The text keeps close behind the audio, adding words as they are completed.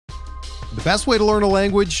The best way to learn a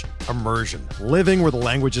language? Immersion. Living where the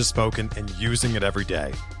language is spoken and using it every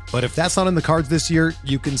day. But if that's not in the cards this year,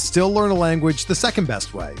 you can still learn a language the second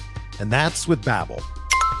best way, and that's with Babbel.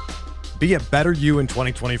 Be a better you in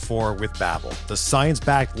 2024 with Babbel, the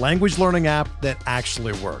science-backed language learning app that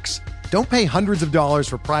actually works. Don't pay hundreds of dollars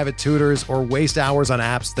for private tutors or waste hours on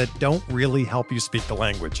apps that don't really help you speak the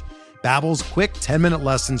language. Babbel's quick 10-minute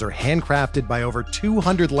lessons are handcrafted by over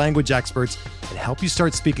 200 language experts and help you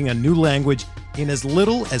start speaking a new language in as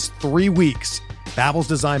little as 3 weeks. Babbel's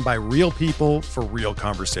designed by real people for real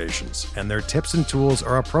conversations, and their tips and tools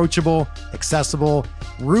are approachable, accessible,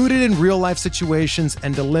 rooted in real-life situations,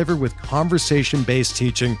 and delivered with conversation-based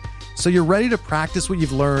teaching, so you're ready to practice what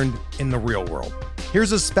you've learned in the real world.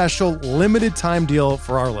 Here's a special limited-time deal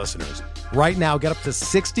for our listeners. Right now, get up to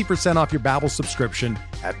 60% off your Babbel subscription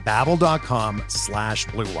at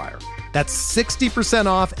babbel.com/Blue Wire. That's 60%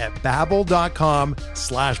 off at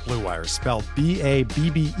babbel.com/Blue Wire, spelled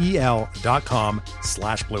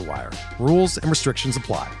BABBEL.com/Blue Wire. Rules and restrictions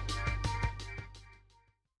apply.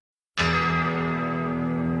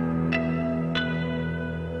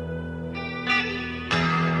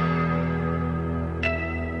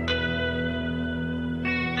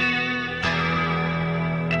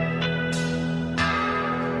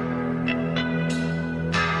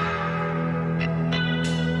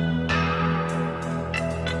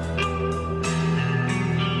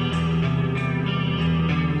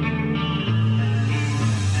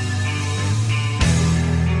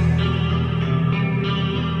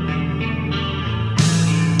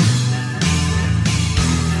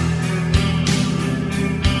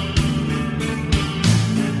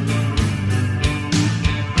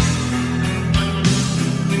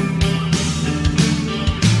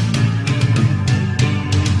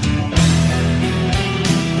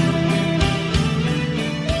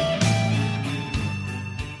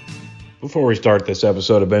 Before we start this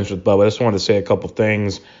episode of Bench with Bubba, I just wanted to say a couple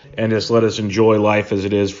things and just let us enjoy life as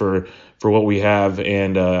it is for what we have.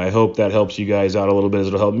 And I hope that helps you guys out a little bit.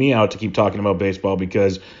 It'll help me out to keep talking about baseball,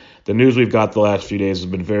 because the news we've got the last few days has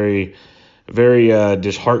been very, very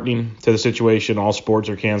disheartening to the situation. All sports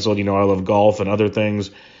are canceled. You know, I love golf and other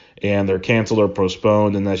things, and they're canceled or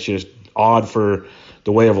postponed, and that's just odd for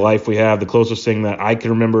the way of life we have. The closest thing that I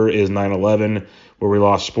can remember is 9/11, where we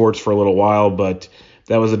lost sports for a little while, but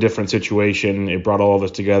that was a different situation. It brought all of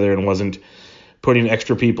us together and wasn't putting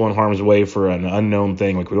extra people in harm's way for an unknown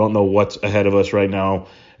thing. Like, we don't know what's ahead of us right now,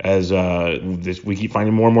 as we keep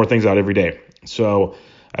finding more and more things out every day. So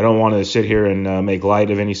I don't want to sit here and make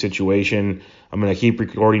light of any situation. I'm going to keep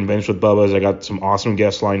recording Bench with Bubba's. I got some awesome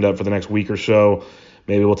guests lined up for the next week or so.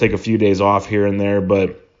 Maybe we'll take a few days off here and there,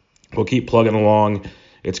 but we'll keep plugging along.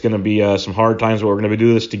 It's going to be some hard times, but we're going to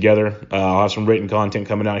do this together. I'll have some written content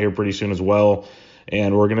coming out here pretty soon as well.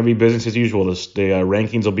 And we're going to be business as usual. The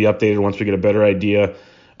rankings will be updated once we get a better idea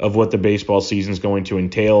of what the baseball season is going to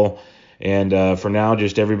entail. And for now,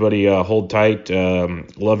 just everybody hold tight,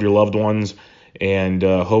 love your loved ones, and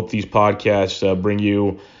hope these podcasts bring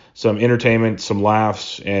you some entertainment, some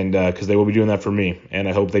laughs, and because they will be doing that for me. And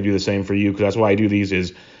I hope they do the same for you, because that's why I do these.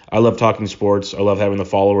 Is I love talking sports. I love having the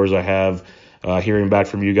followers I have. Hearing back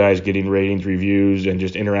from you guys, getting ratings, reviews, and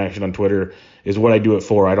just interaction on Twitter is what I do it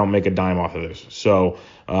for. I don't make a dime off of this. So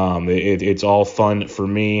it's all fun for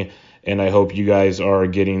me, and I hope you guys are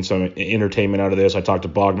getting some entertainment out of this. I talked to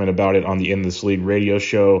Bogman about it on the In This League radio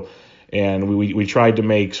show, and we tried to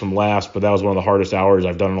make some laughs, but that was one of the hardest hours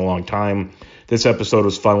I've done in a long time. This episode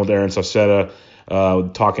was fun with Aaron Sauceda,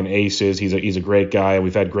 talking Aces. He's a great guy.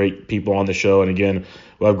 We've had great people on the show, and again,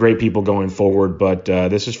 we'll have great people going forward, but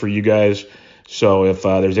this is for you guys. So if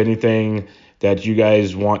there's anything that you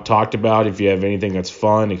guys want talked about, if you have anything that's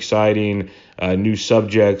fun, exciting, new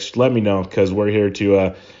subjects, let me know, because we're here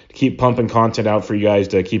to keep pumping content out for you guys,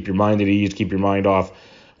 to keep your mind at ease, keep your mind off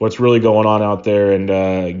what's really going on out there,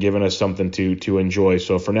 and giving us something to enjoy.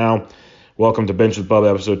 So for now, welcome to Bench with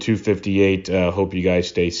Bubba, episode 258. Hope you guys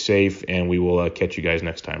stay safe, and we will catch you guys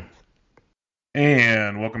next time.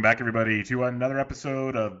 And welcome back, everybody, to another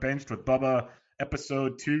episode of Benched with Bubba,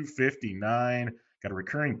 episode 259. Got a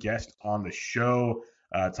recurring guest on the show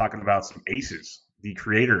talking about some aces, the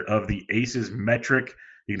creator of the Aces metric.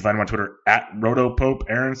 You can find him on Twitter at RotoPope.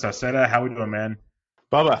 Aaron Sauceda, how we doing, man?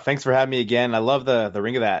 Bubba, thanks for having me again. I love the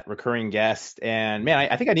ring of that recurring guest. And, man,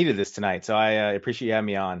 I think I needed this tonight, so I appreciate you having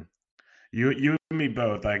me on. You and me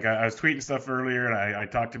both. Like, I was tweeting stuff earlier, and I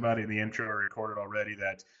talked about it in the intro. I recorded already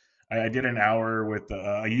that I did an hour with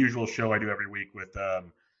a usual show I do every week with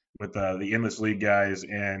the In This League guys,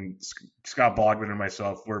 and Scott Bogman and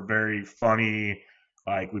myself were very funny.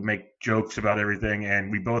 Like, we make jokes about everything,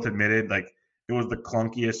 and we both admitted, like, it was the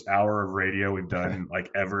clunkiest hour of radio we've done like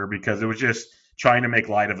ever, because it was just trying to make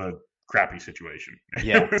light of a crappy situation.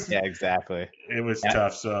 Yeah, yeah, exactly. It was And,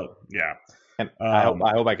 tough. So yeah. and Um,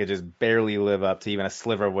 I hope I could just barely live up to even a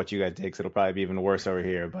sliver of what you guys did, 'cause it'll probably be even worse over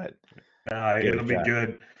here. But give it It'll a be shot.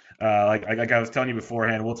 good. Like I was telling you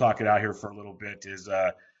beforehand, we'll talk it out here for a little bit.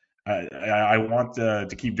 I want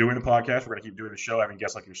to keep doing the podcast. We're going to keep doing the show, having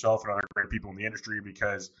guests like yourself and other great people in the industry,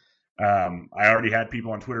 because I already had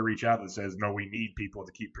people on Twitter reach out that says, no, we need people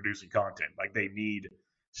to keep producing content. Like, they need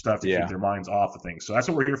stuff to keep Yeah, their minds off of things. So that's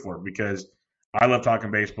what we're here for, because I love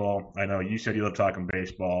talking baseball. I know you said you love talking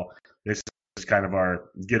baseball. This is kind of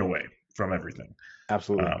our getaway from everything.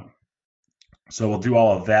 absolutely. Um, so we'll do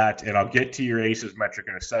all of that, and I'll get to your ACEs metric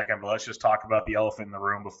in a second, but let's just talk about the elephant in the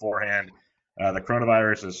room beforehand. The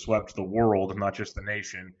coronavirus has swept the world, not just the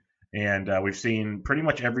nation, and we've seen pretty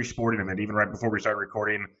much every sporting event. Even right before we started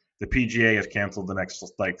recording, the PGA has canceled the next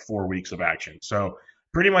like 4 weeks of action. So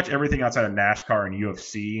pretty much everything outside of NASCAR and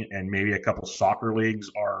UFC and maybe a couple soccer leagues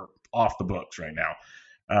are off the books right now.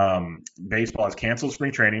 Baseball has canceled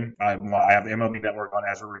spring training. I have MLB Network on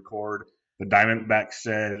as we record. The Diamondbacks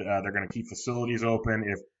said they're going to keep facilities open.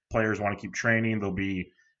 If players want to keep training, there'll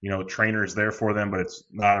be trainers there for them, but it's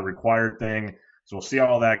not a required thing. So we'll see how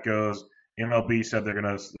all that goes. MLB said they're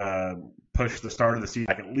going to push the start of the season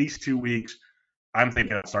back at least 2 weeks. I'm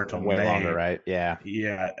thinking it'll start till Way May. longer, right? Yeah.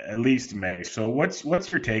 Yeah, at least May. So what's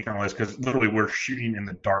your take on this? Because literally we're shooting in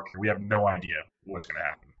the dark here. We have no idea what's going to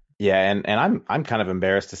happen. Yeah, and I'm kind of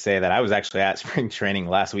embarrassed to say that I was actually at spring training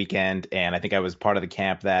last weekend, and I think I was part of the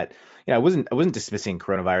camp that, I wasn't dismissing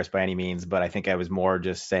coronavirus by any means, but I think I was more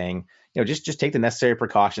just saying, just take the necessary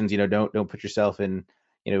precautions. Don't put yourself in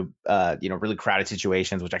really crowded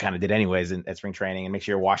situations, which I kind of did anyways at spring training, and make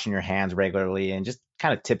sure you're washing your hands regularly and just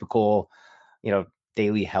kind of typical,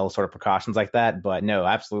 daily health sort of precautions like that. But no,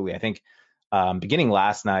 absolutely, I think beginning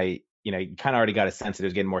last night, you kind of already got a sense that it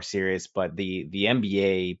was getting more serious, but the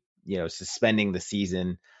NBA, suspending the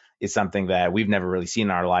season is something that we've never really seen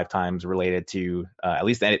in our lifetimes related to at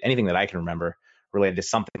least anything that I can remember related to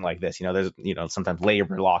something like this. There's sometimes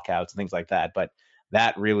labor lockouts and things like that, but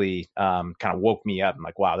that really kind of woke me up. I'm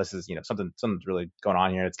like, wow, this is something's really going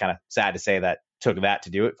on here. It's kind of sad to say that took that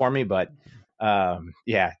to do it for me, but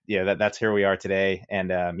that's here we are today. And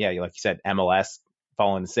like you said, MLS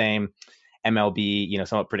following the same, MLB,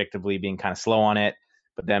 somewhat predictably being kind of slow on it,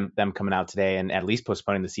 but them coming out today and at least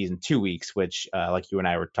postponing the season 2 weeks, which like you and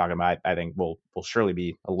I were talking about, I think will surely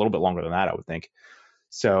be a little bit longer than that, I would think.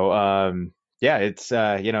 So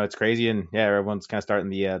it's crazy, and everyone's kind of starting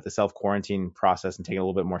the self quarantine process and taking it a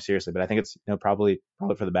little bit more seriously. But I think it's probably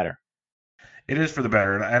for the better. It is for the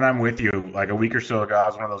better, and I'm with you. Like a week or so ago, I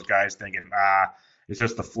was one of those guys thinking, it's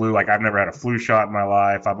just the flu. Like, I've never had a flu shot in my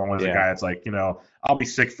life. I'm always a guy that's like, I'll be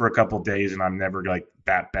sick for a couple of days and I'm never like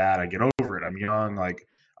that bad. I get over it. I'm young. Like,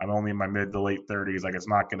 I'm only in my mid to late 30s. Like, it's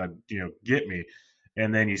not going to, get me.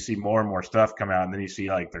 And then you see more and more stuff come out, and then you see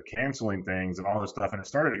like they're canceling things and all this stuff. And it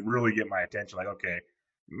started to really get my attention. Like, okay,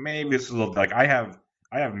 maybe this is a little, like I have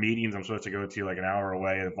meetings I'm supposed to go to like an hour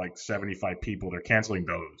away of like 75 people. They're canceling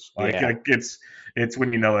those. Like it's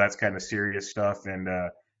when that's kind of serious stuff. And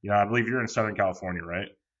I believe you're in Southern California, right?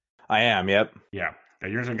 I am. Yep. Yeah.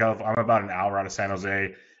 You're in California. I'm about an hour out of San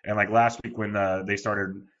Jose. And like last week when they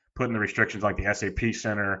started putting the restrictions like the SAP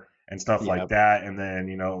Center and stuff like that, and then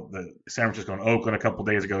the San Francisco and Oakland a couple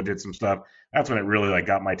days ago did some stuff. That's when it really like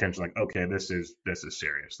got my attention. Like, okay, this is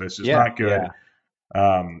serious. This is not good.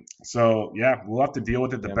 Yeah. So we'll have to deal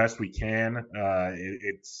with it the best we can.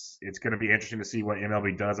 It's going to be interesting to see what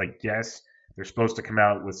MLB does. I guess they're supposed to come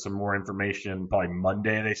out with some more information probably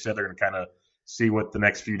Monday. They said they're going to kind of see what the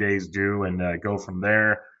next few days do and go from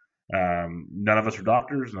there. None of us are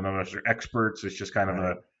doctors. None of us are experts. It's just kind of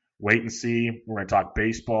a wait and see. We're going to talk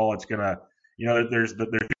baseball. It's going to, there's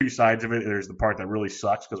two sides of it. There's the part that really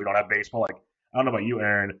sucks because we don't have baseball. Like, I don't know about you,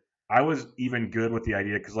 Aaron. I was even good with the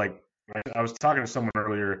idea because, like, I was talking to someone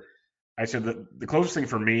earlier. I said that the closest thing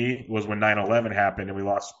for me was when 9/11 happened and we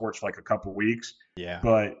lost sports for like a couple weeks. Yeah.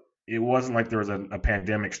 But it wasn't like there was a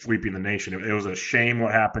pandemic sweeping the nation. It was a shame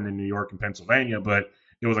what happened in New York and Pennsylvania, but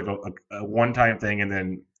it was like a one-time thing, and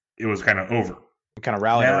then it was kind of over. Kind of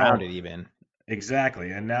rallying around it even.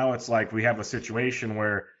 Exactly. And now it's like we have a situation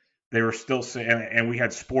where they were still saying, and we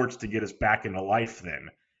had sports to get us back into life then.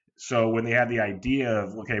 So when they had the idea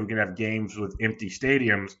of, okay, we can have games with empty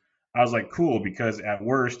stadiums, I was like, cool, because at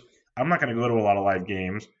worst, I'm not going to go to a lot of live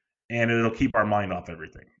games, and it'll keep our mind off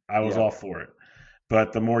everything. I was all for it.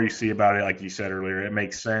 But the more you see about it, like you said earlier, it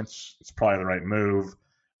makes sense. It's probably the right move.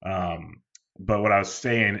 But what I was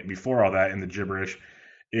saying before all that in the gibberish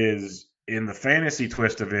is in the fantasy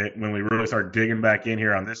twist of it, when we really start digging back in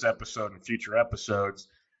here on this episode and future episodes,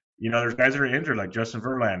 there's guys that are injured like Justin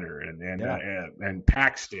Verlander and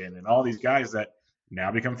Paxton and all these guys that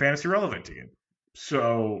now become fantasy relevant again.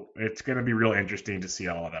 So it's going to be real interesting to see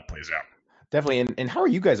how all of that plays out. Definitely. And how are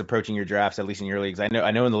you guys approaching your drafts, at least in your leagues? I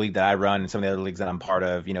know in the league that I run and some of the other leagues that I'm part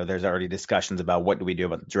of, there's already discussions about what do we do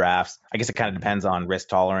about the drafts. I guess it kind of depends on risk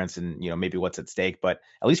tolerance and, maybe what's at stake. But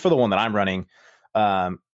at least for the one that I'm running,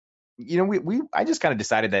 I just kind of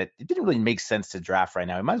decided that it didn't really make sense to draft right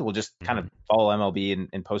now. We might as well just kind of follow MLB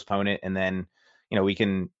and postpone it. And then, we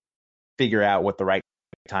can figure out what the right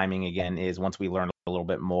timing again is once we learn a little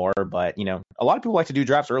bit more. But a lot of people like to do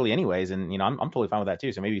drafts early anyways, and I'm totally fine with that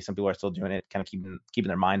too. So maybe some people are still doing it, kind of keeping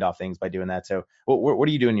their mind off things by doing that. So what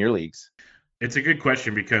do you do in your leagues? It's a good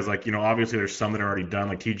question because obviously there's some that are already done.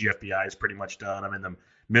 Like TGFBI is pretty much done. I'm in the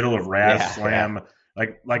middle of Raz Slam. Yeah.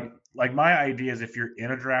 Like my idea is if you're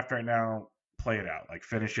in a draft right now, play it out. Like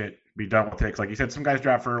finish it, be done with picks. Like you said, some guys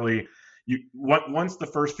draft early. Once the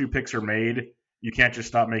first few picks are made, you can't just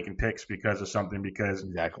stop making picks because of something, because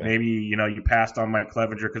exactly. Maybe, you passed on Mike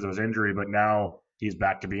Clevenger because of his injury, but now he's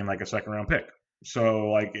back to being like a second round pick. So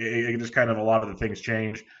like it just kind of, a lot of the things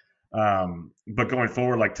change. But going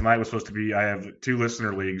forward, like tonight was supposed to be, I have 2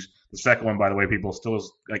 listener leagues. The second one, by the way, people still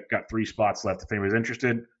got 3 spots left. If anybody's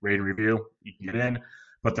interested, rate and review, you can get in.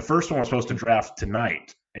 But the first one was supposed to draft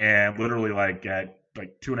tonight, and literally at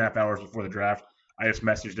 2.5 hours before the draft, I just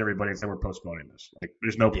messaged everybody and said we're postponing this. Like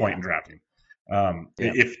there's no point in drafting.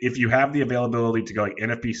 If you have the availability to go, like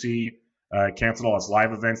NFBC canceled all its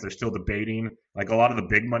live events, they're still debating. Like a lot of the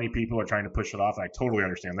big money people are trying to push it off. I totally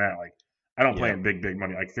understand that. Like I don't play in big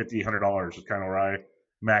money. Like $50, $100 is kind of where I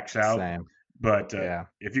max out. Same. But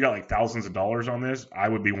if you got like thousands of dollars on this, I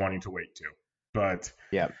would be wanting to wait too. But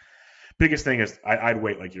biggest thing is I'd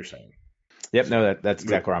wait, like you're saying. Yep. No, that's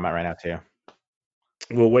exactly where I'm at right now too.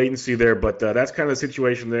 We'll wait and see there, but that's kind of the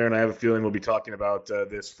situation there, and I have a feeling we'll be talking about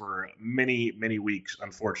this for many, many weeks,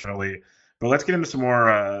 unfortunately. But let's get into some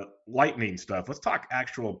more lightning stuff. Let's talk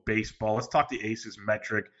actual baseball. Let's talk the Aces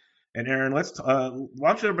metric. And Aaron, why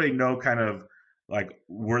don't you everybody know kind of like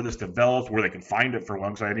where this develops, where they can find it for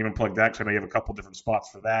one, because I didn't even plug that, because I know you have a couple different spots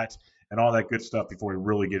for that, and all that good stuff before we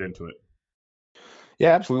really get into it.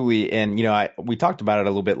 Yeah, absolutely. And, we talked about it a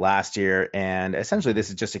little bit last year, and essentially this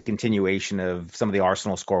is just a continuation of some of the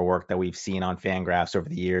Arsenal score work that we've seen on Fangraphs over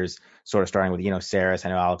the years, sort of starting with, Saris. I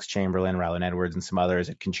know Alex Chamberlain, Rylan Edwards, and some others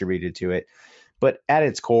had contributed to it. But at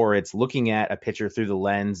its core, it's looking at a pitcher through the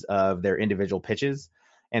lens of their individual pitches.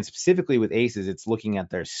 And specifically with Aces, it's looking at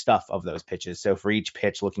their stuff of those pitches. So for each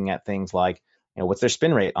pitch, looking at things like, what's their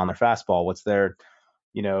spin rate on their fastball? What's their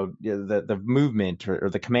the movement or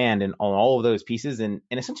the command and on all of those pieces. And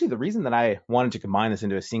essentially the reason that I wanted to combine this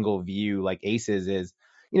into a single view like Aces is,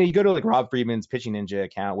 you go to like Rob Friedman's Pitching Ninja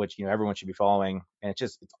account, which, everyone should be following. And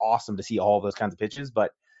it's awesome to see all of those kinds of pitches.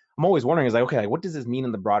 But I'm always wondering is like, okay, what does this mean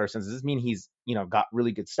in the broader sense? Does this mean he's, got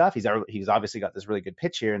really good stuff? He's obviously got this really good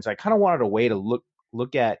pitch here. And so I kind of wanted a way to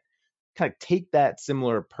look at, kind of take that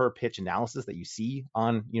similar per pitch analysis that you see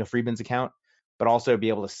on, Friedman's account, but also be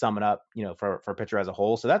able to sum it up, for a pitcher as a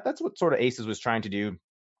whole. So that's what sort of Aces was trying to do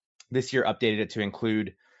this year. Updated it to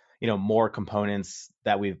include, more components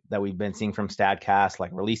that we've been seeing from Statcast,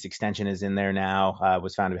 like release extension is in there now.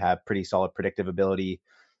 Was found to have pretty solid predictive ability.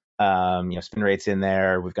 Spin rates in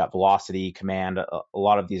there. We've got velocity, command, a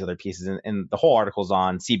lot of these other pieces, and the whole article's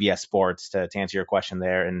on CBS Sports to answer your question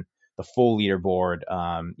there. And the full leaderboard,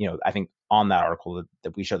 I think on that article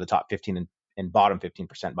that we show the top 15 and bottom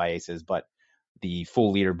 15% by Aces, but the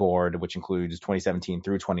full leaderboard, which includes 2017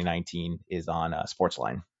 through 2019, is on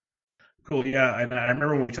Sportsline. Cool. Yeah. And I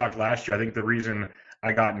remember when we talked last year, I think the reason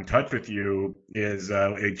I got in touch with you is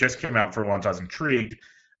it just came out for once. I was intrigued,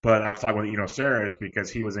 but I was talking with Sarah because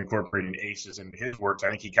he was incorporating Aces into his works. I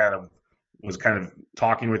think he was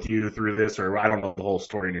talking with you through this, or I don't know the whole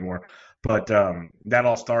story anymore, but that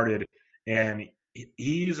all started, and he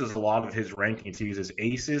uses a lot of his rankings. He uses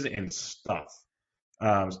Aces and Stuff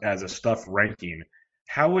as a Stuff ranking.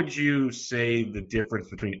 How would you say the difference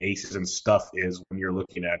between Aces and Stuff is when you're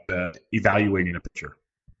looking at evaluating a pitcher?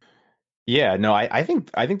 Yeah, no, I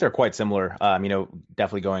think they're quite similar.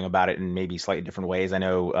 Definitely going about it in maybe slightly different ways. I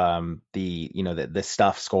know the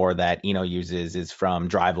Stuff score that Eno uses is from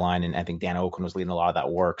Driveline, and I think Dan Oakland was leading a lot of that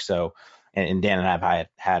work. So, and Dan and I have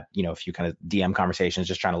had a few kind of DM conversations,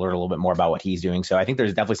 just trying to learn a little bit more about what he's doing. So I think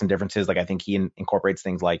there's definitely some differences. Like I think he incorporates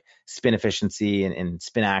things like spin efficiency and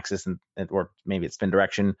spin axis and or maybe it's spin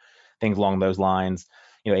direction, things along those lines.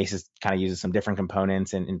 Aces kind of uses some different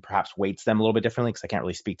components and perhaps weights them a little bit differently, because I can't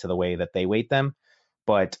really speak to the way that they weight them.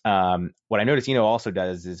 But what I noticed Eno also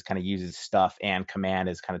does is kind of uses stuff and command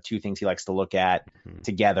as kind of two things he likes to look at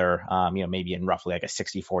together, maybe in roughly like a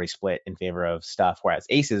 60-40 split in favor of stuff, whereas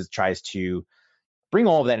Aces tries to bring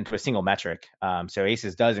all of that into a single metric. So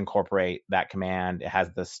Aces does incorporate that command. It has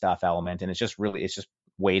the stuff element, and it's just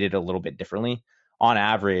weighted a little bit differently. On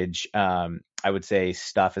average, I would say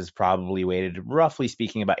stuff is probably weighted, roughly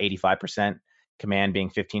speaking, about 85%, command being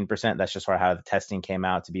 15%. That's just sort of how the testing came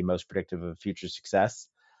out to be most predictive of future success.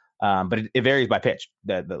 But it varies by pitch.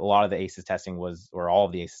 A lot of the Aces testing all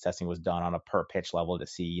of the Aces testing was done on a per pitch level to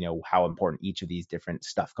see, how important each of these different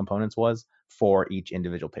stuff components was for each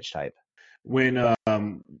individual pitch type. When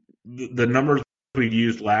the numbers we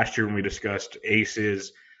used last year when we discussed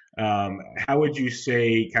Aces, how would you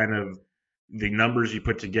say kind of the numbers you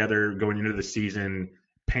put together going into the season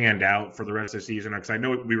panned out for the rest of the season? Because I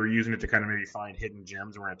know we were using it to kind of maybe find hidden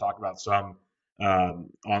gems. We're going to talk about some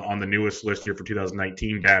on the newest list here for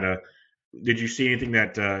 2019 data. Did you see anything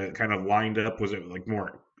that kind of lined up? Was it like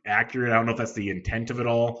more accurate? I don't know if that's the intent of it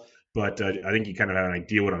all, but I think you kind of had an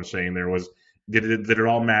idea what I'm saying there was. Did it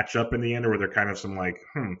all match up in the end, or were there kind of some like,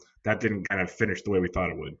 that didn't kind of finish the way we thought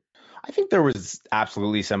it would? I think there was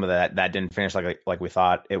absolutely some of that didn't finish like we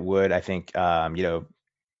thought it would. I think,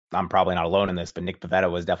 I'm probably not alone in this, but Nick Pivetta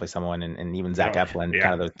was definitely someone, and even Zach Eflin,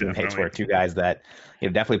 kind of those teammates were two guys that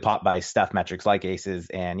definitely popped by stuff metrics like Aces,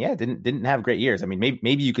 and didn't have great years. I mean,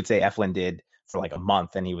 maybe you could say Eflin did for like a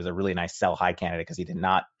month, and he was a really nice sell high candidate because he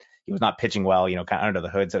was not pitching well, kind of under the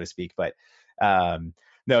hood, so to speak. But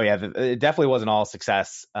no, it definitely wasn't all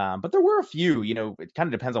success. But there were a few. It kind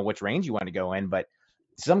of depends on which range you want to go in, but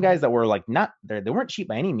some guys that were like they weren't cheap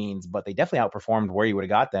by any means, but they definitely outperformed where you would have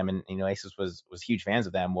got them. And Aces was huge fans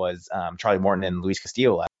of them. Was Charlie Morton and Luis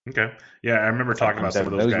Castillo. Okay, yeah, I remember talking about some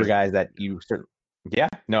of those guys. Were guys that you certainly. Yeah,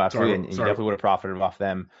 no, absolutely. And you definitely would have profited off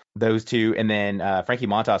them. Those two, and then Frankie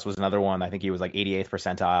Montas was another one. I think he was like 88th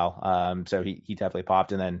percentile. So he definitely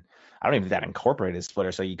popped. And then I don't even think that incorporated his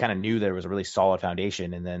splitter. So you kind of knew there was a really solid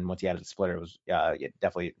foundation. And then once he added the splitter, it was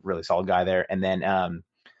definitely a really solid guy there. And then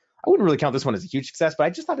I wouldn't really count this one as a huge success, but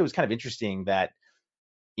I just thought it was kind of interesting that,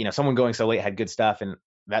 someone going so late had good stuff. And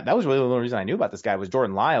that was really the only reason I knew about this guy was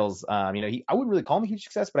Jordan Lyles. I wouldn't really call him a huge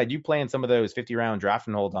success, but I do play in some of those 50-round draft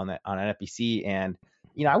and holds on NFBC. And,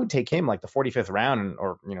 I would take him like the 45th round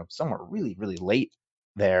or, somewhere really, really late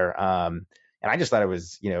there. And I just thought it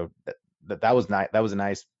was, that was a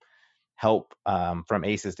nice help from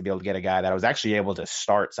Aces to be able to get a guy that I was actually able to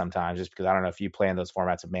start sometimes, just because I don't know if you play in those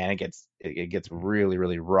formats, of man, it gets really,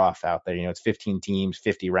 really rough out there. It's 15 teams,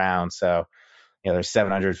 50 rounds. So, there's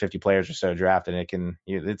 750 players or so drafted, and it can,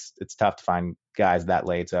 it's tough to find guys that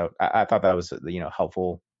late. So I thought that was,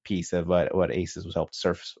 helpful piece of what Aces was helped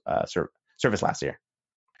surface last year.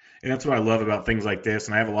 And that's what I love about things like this.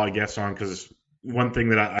 And I have a lot of guests on because one thing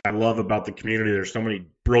that I love about the community, there's so many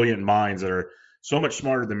brilliant minds that are so much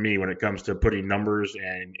smarter than me when it comes to putting numbers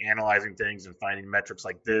and analyzing things and finding metrics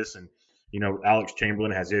like this. And, Alex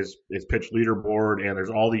Chamberlain has his pitch leaderboard, and there's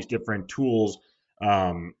all these different tools.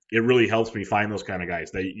 It really helps me find those kind of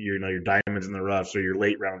guys that, your diamonds in the rough, so your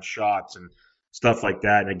late round shots and stuff like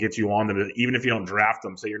that. And it gets you on them, even if you don't draft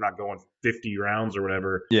them, say you're not going 50 rounds or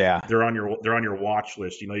whatever. Yeah. They're on your watch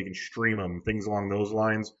list. You can stream them, things along those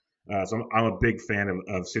lines. So I'm a big fan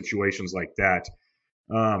of situations like that.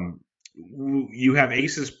 You have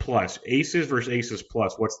Aces Plus. Aces versus Aces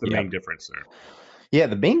Plus. What's the main difference there? Yeah,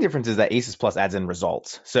 the main difference is that Aces Plus adds in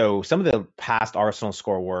results. So some of the past Arsenal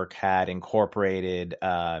score work had incorporated,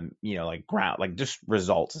 like just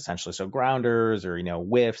results essentially. So grounders or,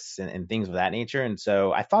 whiffs and things of that nature. And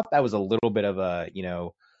so I thought that was a little bit of a,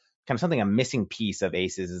 kind of something, a missing piece of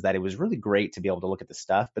Aces, is that it was really great to be able to look at the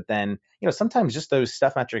stuff. But then, sometimes just those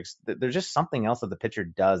stuff metrics, there's just something else that the pitcher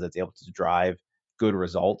does that's able to drive good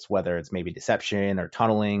results, whether it's maybe deception or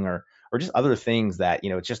tunneling or just other things that,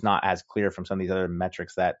 it's just not as clear from some of these other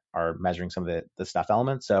metrics that are measuring some of the stuff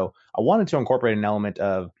elements. So I wanted to incorporate an element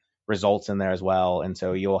of results in there as well. And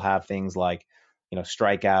so you'll have things like,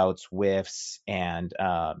 strikeouts, whiffs, and,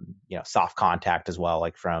 soft contact as well,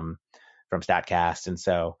 like from StatCast. And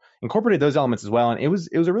so incorporated those elements as well. And it was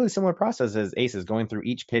a really similar process as Aces, going through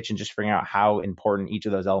each pitch and just figuring out how important each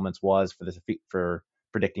of those elements was for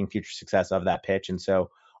predicting future success of that pitch. And so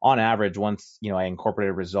on average, once, I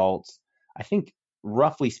incorporated results, I think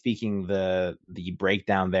roughly speaking, the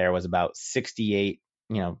breakdown there was about 68,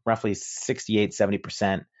 roughly 68,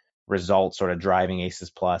 70% results sort of driving Aces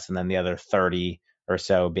Plus, and then the other 30 or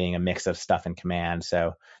so being a mix of stuff and command.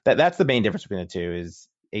 So that's the main difference between the two, is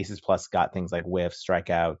Aces Plus got things like whiffs,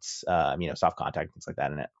 strikeouts, soft contact, things like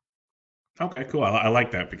that in it. Okay, cool. I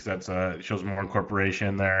like that because that's it shows more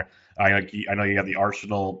incorporation there. I know you got the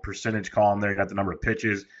Arsenal percentage column there. You got the number of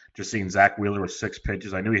pitches. Just seeing Zach Wheeler with 6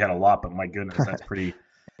 pitches. I knew he had a lot, but my goodness, that's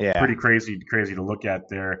Yeah. pretty crazy to look at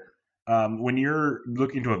there. When you're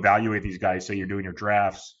looking to evaluate these guys, say you're doing your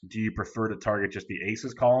drafts, do you prefer to target just the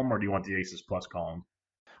aces column or do you want the aces plus column?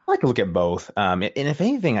 I like to look at both. And if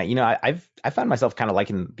anything, I found myself kind of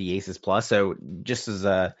liking the Aces Plus. So just as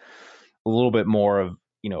a little bit more of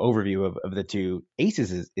overview of the two,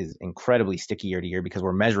 Aces is incredibly sticky year to year because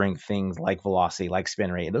we're measuring things like velocity, like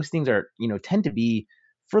spin rate. And those things are tend to be,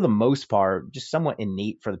 for the most part, just somewhat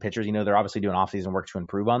innate for the pitchers. They're obviously doing off-season work to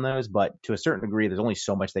improve on those, but to a certain degree, there's only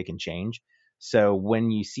so much they can change. So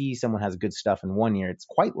when you see someone has good stuff in one year, it's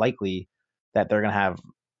quite likely that they're going to have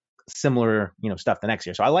similar, stuff the next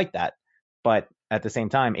year. So I like that. But at the same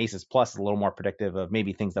time, Aces Plus is a little more predictive of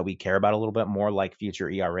maybe things that we care about a little bit more, like future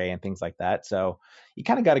ERA and things like that. So you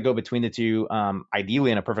kind of got to go between the two.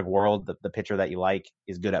 Ideally, in a perfect world, the pitcher that you like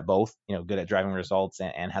is good at both, good at driving results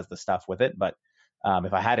and has the stuff with it. But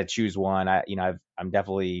if I had to choose one, I'm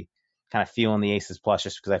definitely kind of feeling the Aces Plus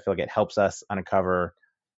just because I feel like it helps us uncover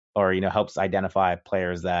or helps identify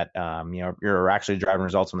players that you're actually driving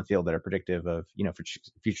results on the field that are predictive of for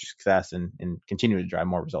future success and continue to drive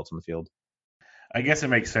more results on the field. I guess it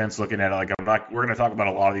makes sense looking at it. Like we're going to talk about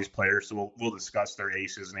a lot of these players, so we'll discuss their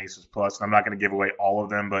aces and aces plus. And I'm not going to give away all of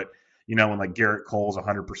them, but when like Garrett Cole's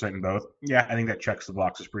 100% in both, yeah, I think that checks the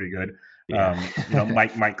boxes pretty good. Yeah.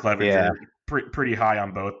 Mike Yeah. Clevenger pretty high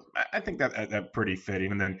on both. I think that pretty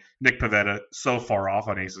fitting. And then Nick Pivetta so far off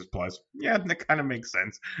on aces plus, yeah, that kind of makes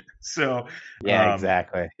sense. So Yeah,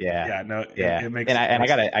 exactly. Yeah. yeah, no, Yeah. it makes And I it and I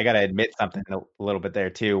makes gotta admit something a little bit there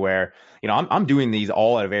too, where I'm doing these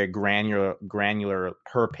all at a very granular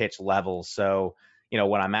per pitch level. So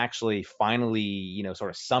when I'm actually finally sort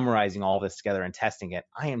of summarizing all this together and testing it,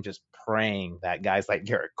 I am just praying that guys like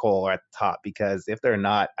Garrett Cole are at the top, because if they're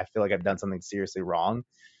not, I feel like I've done something seriously wrong.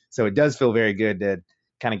 So it does feel very good to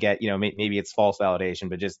kind of get maybe it's false validation,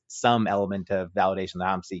 but just some element of validation that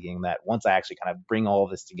I'm seeking, that once I actually kind of bring all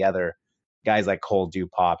of this together, guys like Cole do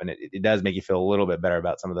pop, and it does make you feel a little bit better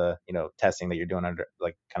about some of the testing that you're doing under,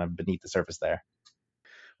 like, kind of beneath the surface there.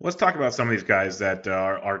 Let's talk about some of these guys that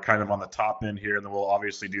are kind of on the top end here, and then we'll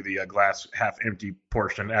obviously do the glass half empty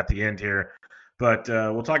portion at the end here. But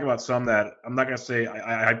we'll talk about some that I'm not going to say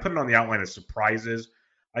I put it on the outline as surprises.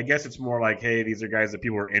 I guess it's more like, hey, these are guys that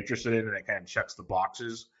people are interested in, and it kind of checks the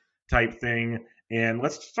boxes type thing. And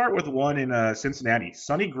let's start with one in Cincinnati.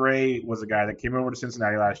 Sonny Gray was a guy that came over to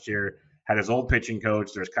Cincinnati last year, had his old pitching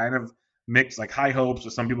coach. There's kind of mixed, like high hopes,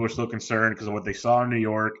 but some people are still concerned because of what they saw in New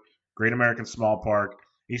York, Great American Small Park.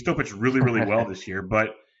 He still pitched really well this year,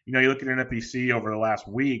 but you look at NFBC over the last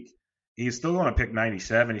week, he's still going to pick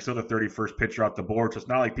 97. He's still the 31st pitcher off the board, so it's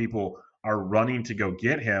not like people are running to go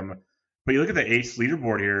get him. But you look at the ace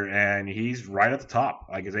leaderboard here, and he's right at the top.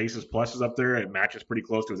 Like his aces plus is up there. It matches pretty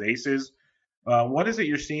close to his aces. What is it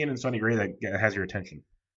you're seeing in Sonny Gray that has your attention?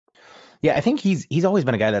 Yeah, I think he's always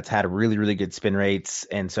been a guy that's had really good spin rates,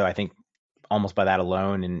 and so I think almost by that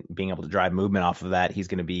alone and being able to drive movement off of that, he's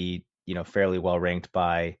going to be fairly well ranked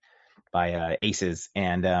by aces.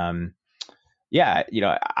 And yeah,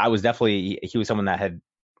 I was definitely, he was someone that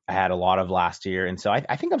had a lot of last year, and so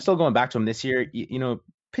I think I'm still going back to him this year.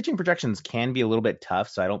 Pitching projections can be a little bit tough,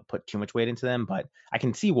 so I don't put too much weight into them, but I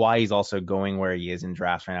can see why he's also going where he is in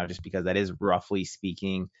drafts right now, just because that is, roughly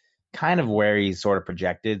speaking, kind of where he's sort of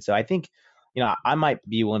projected. So I think, I might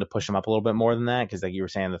be willing to push him up a little bit more than that, because like you were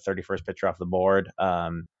saying, the 31st pitcher off the board,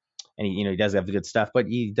 and he does have the good stuff, but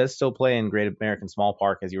he does still play in Great American Small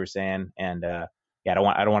Park, as you were saying, and yeah, I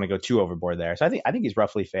don't want to go too overboard there. So I think he's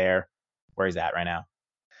roughly fair where he's at right now.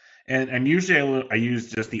 And usually I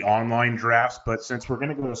use just the online drafts, but since we're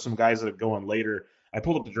going to go to some guys that are going later, I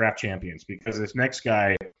pulled up the draft champions because this next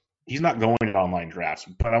guy, he's not going in online drafts.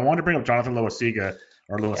 But I wanted to bring up Jonathan Loaisiga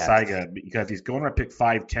Yes. because he's going to pick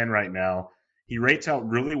 5'10" right now. He rates out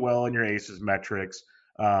really well in your aces metrics.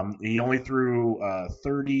 He only threw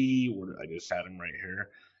 30. I just had him right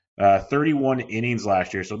here. 31 innings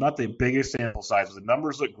last year, so not the biggest sample size, but the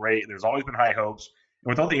numbers look great. There's always been high hopes.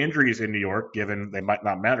 And with all the injuries in New York, given they might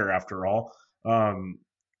not matter after all,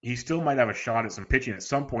 he still might have a shot at some pitching at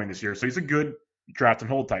some point this year. So he's a good draft and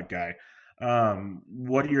hold type guy.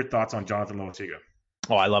 What are your thoughts on Jonathan Loaisiga?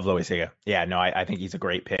 Oh, I love Loaisiga. Yeah, no, I think he's a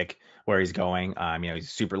great pick where he's going.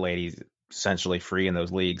 He's super late. He's essentially free in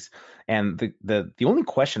those leagues. And the only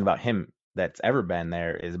question about him that's ever been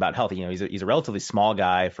there is about health. He's a relatively small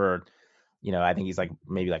guy for I think he's like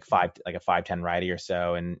maybe like a 5'10" righty or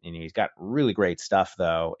so, and he's got really great stuff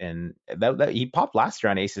though. And that he popped last year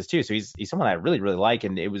on aces too, so he's someone I really really like.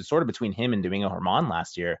 And it was sort of between him and Domingo Germán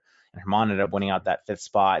last year, and Germán ended up winning out that 5th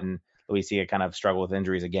spot, and Luisiga kind of struggled with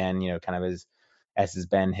injuries again. Kind of as has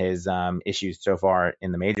been his issues so far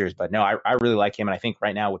in the majors. But no, I really like him, and I think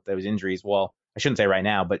right now with those injuries, well, I shouldn't say right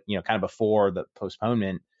now, but kind of before the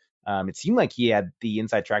postponement, it seemed like he had the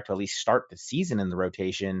inside track to at least start the season in the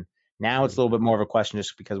rotation. Now it's a little bit more of a question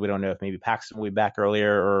just because we don't know if maybe Paxton will be back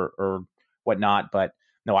earlier or whatnot. But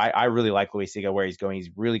no, I really like Luisiga where he's going. He's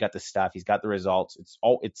really got the stuff. He's got the results.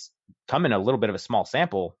 It's come in a little bit of a small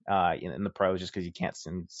sample in the pros just because you can't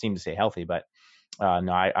seem to stay healthy. But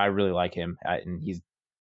no, I really like him, and he's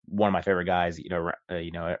one of my favorite guys.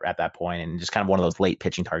 At that point, and just kind of one of those late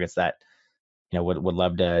pitching targets that would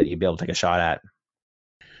love to be able to take a shot at.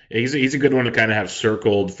 He's a good one to kind of have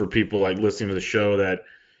circled for people like listening to the show that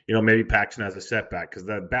maybe Paxton has a setback because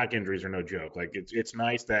the back injuries are no joke. Like it's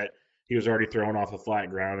nice that he was already throwing off the flat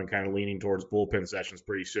ground and kind of leaning towards bullpen sessions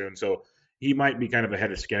pretty soon. So he might be kind of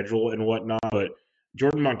ahead of schedule and whatnot. But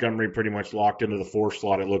Jordan Montgomery pretty much locked into the 4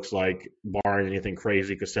 slot, it looks like, barring anything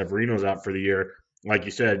crazy because Severino's out for the year. Like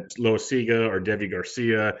you said, Luisiga or Deivi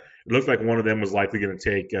Garcia, it looked like one of them was likely going to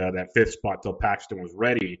take that 5th spot till Paxton was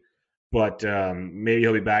ready. But maybe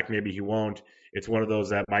he'll be back, maybe he won't. It's one of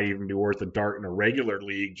those that might even be worth a dart in a regular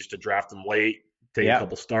league just to draft him late, take a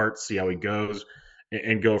couple starts, see how he goes,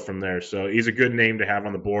 and go from there. So he's a good name to have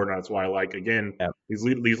on the board, and that's why I like, again, these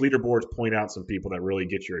leaderboards point out some people that really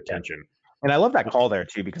get your attention. And I love that call there,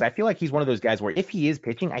 too, because I feel like he's one of those guys where if he is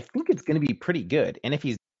pitching, I think it's going to be pretty good. And if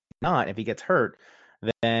he's not, if he gets hurt,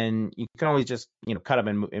 then you can always just, cut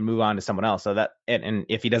him and move on to someone else. So that, and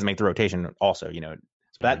if he doesn't make the rotation also, so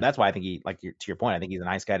that's why I think he, to your point, I think he's a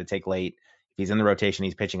nice guy to take late. If he's in the rotation,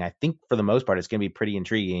 he's pitching, I think for the most part, it's going to be pretty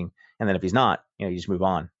intriguing. And then if he's not, you just move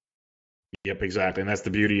on. Yep, exactly. And that's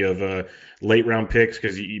the beauty of late round picks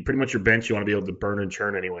because you pretty much your bench, you want to be able to burn and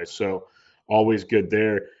churn anyway. So always good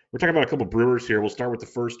there. We're talking about a couple Brewers here. We'll start with the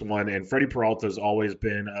first one. And Freddie Peralta has always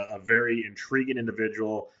been a very intriguing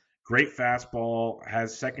individual. Great fastball,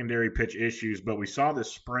 has secondary pitch issues, but we saw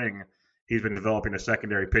this spring he's been developing a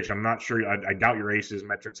secondary pitch. I'm not sure. I doubt your Aces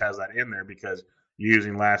metrics has that in there because you're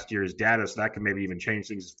using last year's data, so that can maybe even change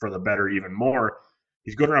things for the better even more.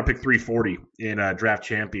 He's going around pick 340 in Draft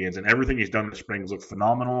Champions, and everything he's done this spring has looked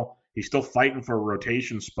phenomenal. He's still fighting for a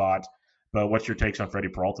rotation spot, but what's your takes on Freddie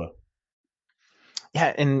Peralta?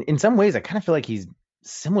 Yeah, and in some ways, I kind of feel like he's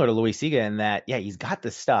similar to Luisiga in that, he's got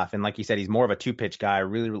the stuff. And like you said, he's more of a 2-pitch guy,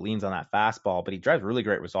 really leans on that fastball, but he drives really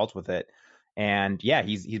great results with it. And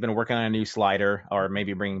he's been working on a new slider, or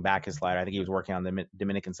maybe bringing back his slider. I think he was working on the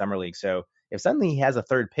Dominican Summer League. So if suddenly he has a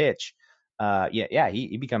 3rd pitch,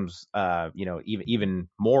 he becomes even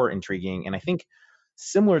more intriguing. And I think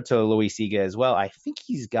similar to Luisiga as well, I think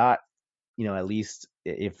he's got at least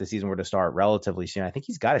if the season were to start relatively soon, I think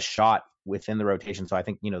he's got a shot within the rotation. So I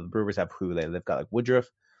think the Brewers have they've got like Woodruff,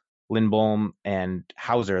 Lindblom, and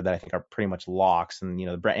Hauser that I think are pretty much locks.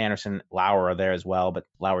 And, Brett Anderson, Lauer are there as well, but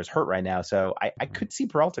Lauer's hurt right now. So I could see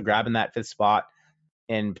Peralta grabbing that 5th spot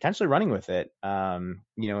and potentially running with it. And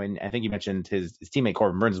I think you mentioned his teammate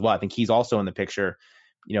Corbin Burnes as well. I think he's also in the picture.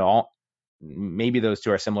 Maybe those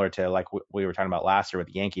two are similar to like we were talking about last year with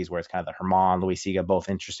the Yankees, where it's kind of the Germán, Luisiga, both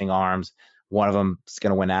interesting arms. One of them is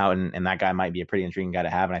going to win out, and that guy might be a pretty intriguing guy to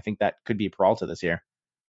have. And I think that could be Peralta this year.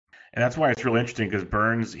 And that's why it's really interesting because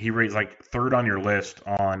Burnes, he rates like 3rd on your list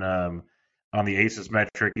on the Aces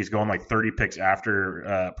metric. He's going like 30 picks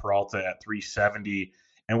after Peralta at 370.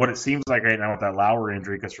 And what it seems like right now with that Lauer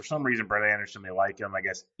injury, because for some reason Brett Anderson, they like him, I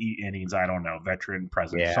guess, eat innings, I don't know, veteran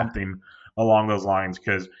presence, something along those lines.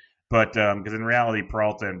 But in reality,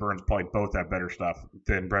 Peralta and Burnes probably both have better stuff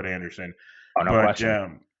than Brett Anderson. Oh, no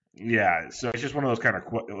question. So it's just one of those kind of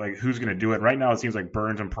like who's going to do it. Right now, it seems like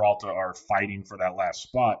Burnes and Peralta are fighting for that last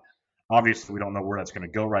spot. Obviously, we don't know where that's going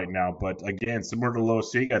to go right now. But again, similar to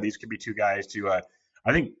Luisiga, these could be two guys to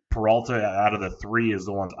I think Peralta out of the 3 is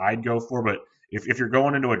the ones I'd go for. But if you're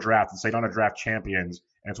going into a draft and say on a Draft Champions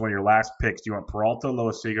and it's one of your last picks, do you want Peralta,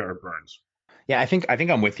 Luisiga, or Burnes? Yeah, I think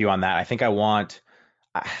I'm with you on that. I think I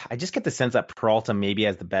just get the sense that Peralta maybe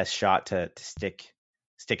has the best shot to stick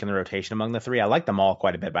in the rotation among the 3. I like them all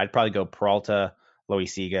quite a bit, but I'd probably go Peralta,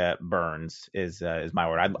 Luisiga, Burnes is my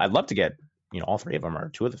word. I'd love to get all 3 of them, or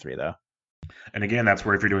 2 of the 3 though. And again, that's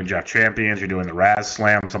where if you're doing Draft Champions, you're doing the Raz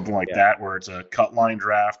Slam, something like that, where it's a cut line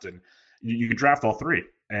draft, and you can draft all 3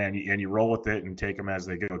 and you roll with it and take them as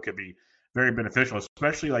they go. It could be very beneficial,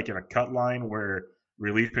 especially like in a cut line where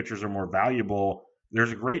relief pitchers are more valuable.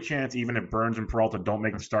 There's a great chance even if Burnes and Peralta don't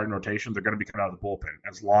make the starting rotation, they're going to be coming out of the bullpen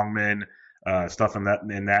as Longman, stuff in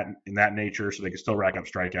that nature, so they can still rack up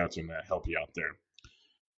strikeouts and help you out there.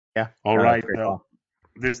 Yeah. All right.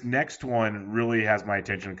 This next one really has my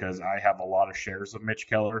attention because I have a lot of shares of Mitch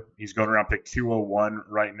Keller. He's going around pick 201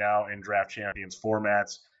 right now in Draft Champions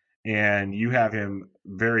formats, and you have him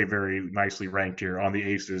very, very nicely ranked here on the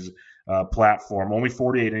Aces platform. Only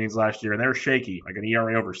 48 innings last year, and they're shaky, like an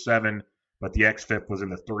ERA over 7, but the xFIP was in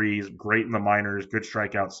the 3s. Great in the minors, good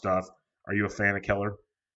strikeout stuff. Are you a fan of Keller?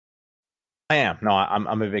 I am. No,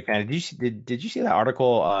 I'm a big fan. Did you see that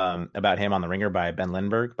article about him on the Ringer by Ben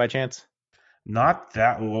Lindbergh by chance? Not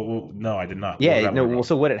that. No, I did not. Yeah, no. Well,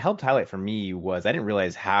 so what it helped highlight for me was I didn't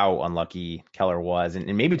realize how unlucky Keller was, and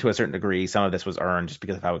maybe to a certain degree, some of this was earned just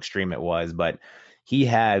because of how extreme it was. But he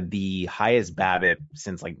had the highest BABIP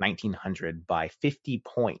since like 1900 by 50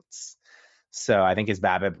 points. So I think his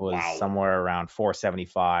BABIP was somewhere around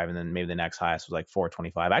 475, and then maybe the next highest was like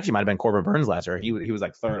 425. Actually, might have been Corbin Burns last year. He was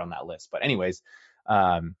like third on that list. But anyways,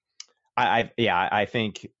 I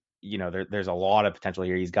think there's a lot of potential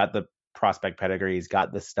here. He's got the prospect pedigree, he's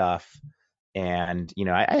got the stuff, and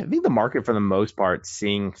I think the market for the most part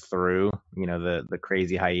seeing through the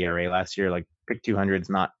crazy high ERA last year. Like pick 200 is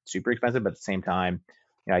not super expensive, but at the same time,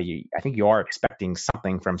 I think you are expecting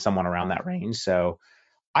something from someone around that range. So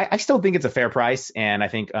I still think it's a fair price, and I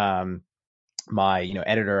think my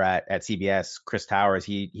editor at CBS, Chris Towers,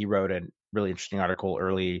 he wrote a really interesting article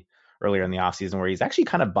earlier in the offseason where he's actually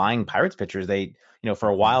kind of buying Pirates pitchers. They for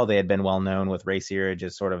a while they had been well known with Ray Searage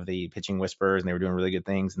as sort of the pitching whisperers, and they were doing really good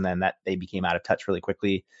things, and then that they became out of touch really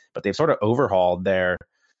quickly. But they've sort of overhauled their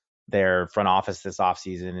front office this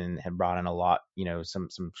offseason and have brought in a lot, some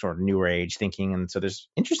sort of newer age thinking, and so there's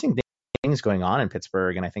interesting things going on in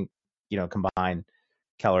Pittsburgh. And I think combine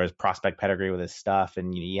Keller's prospect pedigree with his stuff,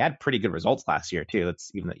 and he had pretty good results last year too.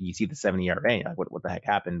 That's even you see the 7 ERA, like what the heck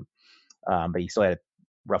happened? But he still had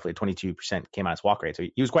roughly a 22% came out as walk rate, so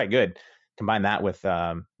he was quite good. Combine that with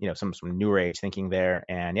some newer age thinking there,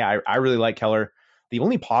 and I really like Keller. The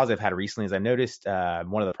only pause I've had recently is I noticed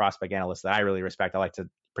one of the prospect analysts that I really respect. I like to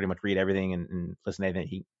pretty much read everything and listen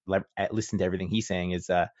to everything he's saying. Is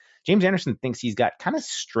James Anderson thinks he's got kind of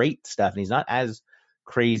straight stuff, and he's not as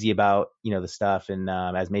crazy about the stuff and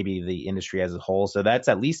as maybe the industry as a whole. So that's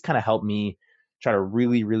at least kind of helped me try to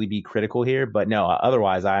really, really be critical here. But no,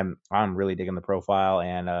 otherwise I'm really digging the profile,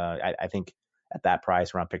 and I think at that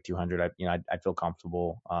price around pick 200, I'd feel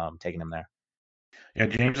comfortable taking him there. Yeah,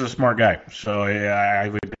 James is a smart guy, so I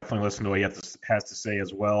would definitely listen to what he has to say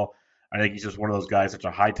as well. I think he's just one of those guys, such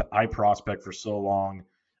a high prospect for so long,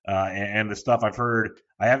 and the stuff I've heard.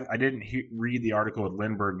 I didn't read the article with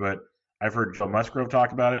Lindbergh, but I've heard Joe Musgrove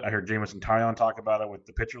talk about it. I heard Jameson Taillon talk about it with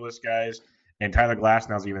the pitcher list guys, and Tyler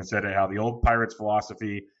Glasnow's even said it. How the old Pirates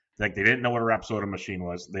philosophy, like they didn't know what a Rapsodo machine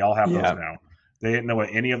was. They all have those now. They didn't know what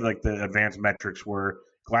any of the advanced metrics were.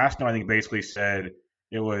 Glasnow, I think, basically said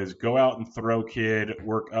it was go out and throw, kid,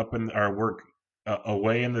 work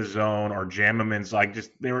away in the zone or jam them inside.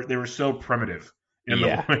 Just they were so primitive in the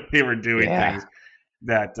way they were doing things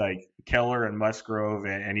that like Keller and Musgrove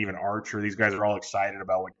and even Archer, these guys are all excited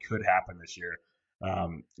about what could happen this year.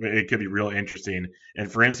 It could be real interesting.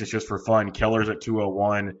 And for instance, just for fun, Keller's at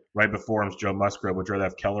 201. Right before him is Joe Musgrove. Would you rather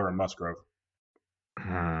have Keller and Musgrove?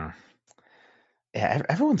 Yeah,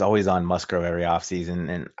 everyone's always on Musgrove every offseason,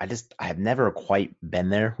 and I have never quite been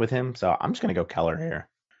there with him, so I'm just gonna go Keller here.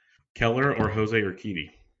 Keller or Jose Urquidy?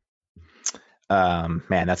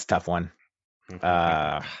 Man, that's a tough one.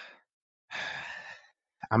 I'm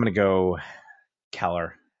gonna go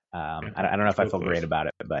Keller. I don't know if I feel great about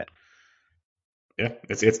it, but yeah,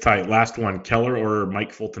 it's tight. Last one, Keller or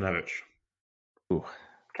Mike Fultonevich? Ooh,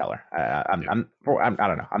 Keller. I don't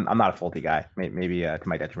know. I'm not a Fulty guy. Maybe to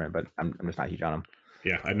my detriment, but I'm just not huge on him.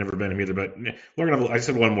 Yeah, I've never been him either. But I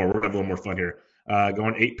said one more. We're gonna have a little more fun here.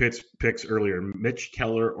 Going 8 picks earlier. Mitch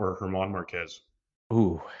Keller or German Marquez?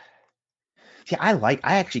 Ooh. See, I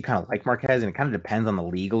actually kind of like Marquez, and it kind of depends on the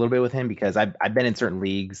league a little bit with him because I've been in certain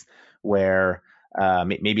leagues where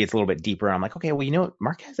maybe it's a little bit deeper. And I'm like, okay, well,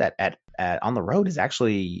 Marquez at on the road is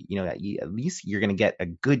actually, at least you're going to get a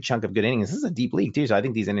good chunk of good innings. This is a deep league too, so I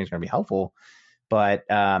think these innings are going to be helpful. But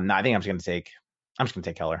no, I think I'm just going to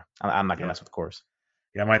take Keller. I'm not going to mess with the course.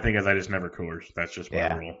 Yeah, my thing is I just never course. That's just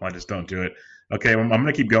my rule. I just don't do it. Okay, well, I'm going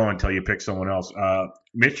to keep going until you pick someone else.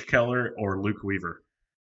 Mitch Keller or Luke Weaver?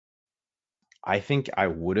 I think I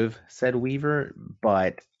would have said Weaver,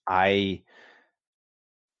 but I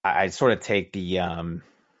sort of take the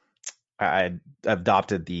I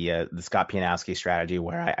adopted the Scott Pianowski strategy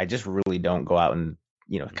where I just really don't go out and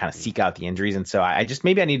kind of seek out the injuries, and so I need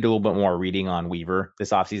to do a little bit more reading on Weaver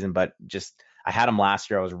this offseason. But just I had him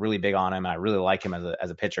last year. I was really big on him, and I really like him as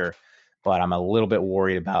a pitcher. but I'm a little bit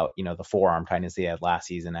worried about, the forearm tightness he had last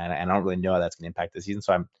season, and I don't really know how that's going to impact this season.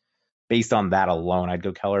 So I'm based on that alone, I'd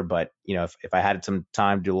go Keller. But if I had some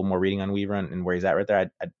time to do a little more reading on Weaver and where he's at right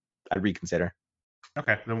there, I'd reconsider.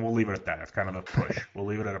 Okay, then we'll leave it at that. That's kind of a push. We'll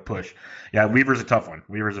leave it at a push. Yeah, Weaver's a tough one.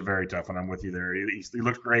 Weaver's a very tough one. I'm with you there. He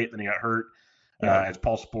looks great, then he got hurt. Yeah. As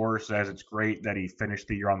Paul Sporer says, it's great that he finished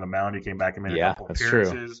the year on the mound. He came back and made a couple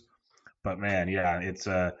appearances. True. But man, yeah, it's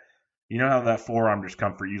you know how that forearm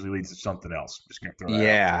discomfort usually leads to something else. Just gonna throw that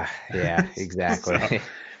out. Yeah, exactly. So,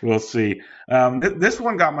 we'll see. This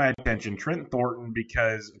one got my attention, Trent Thornton,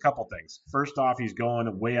 because a couple things. First off, he's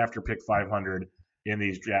going way after pick 500 in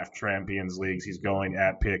these draft champions leagues. He's going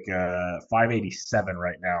at pick 587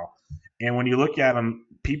 right now. And when you look at him,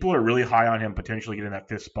 people are really high on him potentially getting that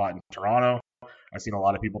fifth spot in Toronto. I've seen a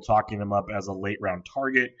lot of people talking him up as a late round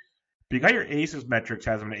target. But you got your aces metrics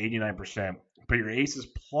has him at 89%, but your aces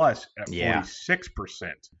plus at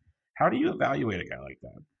 46%. How do you evaluate a guy like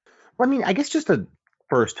that? Well, I mean, I guess just a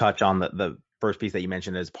first touch on the first piece that you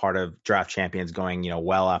mentioned as part of draft champions going,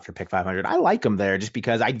 well after pick 500. I like him there just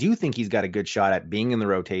because I do think he's got a good shot at being in the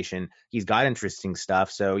rotation. He's got interesting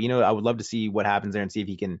stuff. So, I would love to see what happens there and see if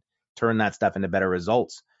he can turn that stuff into better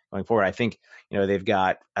results going forward. I think, they've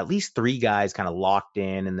got at least three guys kind of locked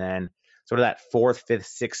in, and then sort of that fourth, fifth,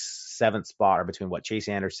 sixth, seventh spot are between Chase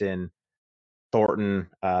Anderson, Thornton.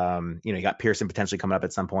 You got Pearson potentially coming up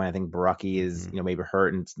at some point. I think Barucki is, maybe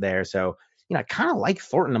hurt and there. So, I kind of like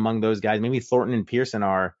Thornton among those guys. Maybe Thornton and Pearson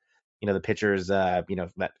are, the pitchers, that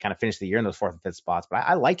kind of finish the year in those fourth and fifth spots. But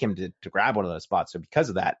I like him to grab one of those spots. So because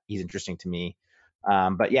of that, he's interesting to me.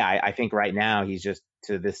 But yeah, I think right now he's just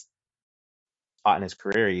to this spot in his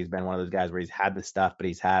career. He's been one of those guys where he's had the stuff, but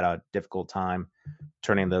he's had a difficult time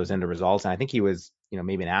turning those into results. And I think he was,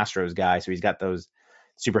 maybe an Astros guy. So he's got those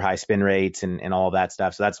super high spin rates and all of that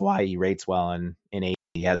stuff. So that's why he rates well in 80.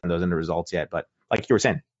 He hasn't those into results yet. But like you were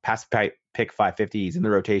saying, past pick 550, he's in the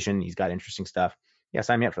rotation. He's got interesting stuff. Yeah,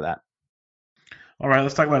 sign me up for that. All right,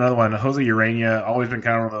 let's talk about another one. Jose Urena, always been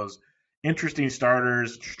kind of one of those interesting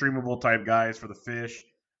starters, streamable type guys for the Fish.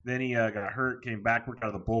 Then he got hurt, came back, worked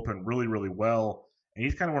out of the bullpen really, really well. And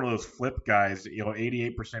he's kind of one of those flip guys,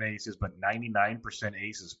 88% aces, but 99%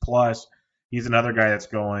 aces plus. He's another guy that's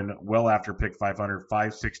going well after pick 500,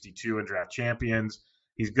 562 in draft champions.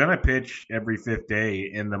 He's going to pitch every fifth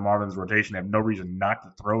day in the Marlins rotation. I have no reason not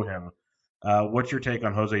to throw him. What's your take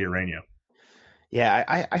on Jose Urena?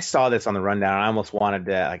 Yeah, I saw this on the rundown. I almost wanted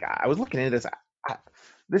to, I was looking into this.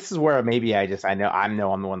 This is where maybe I know I'm the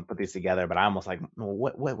one that put these together, but I almost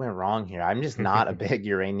what went wrong here? I'm just not a big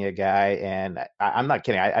Urena guy, and I'm not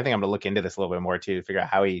kidding. I think I'm going to look into this a little bit more too to figure out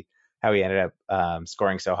how he ended up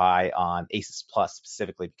scoring so high on aces plus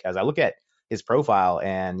specifically, because I look at his profile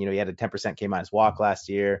and, he had a 10% K minus walk last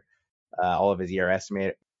year. All of his ERA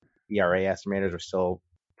estimators are still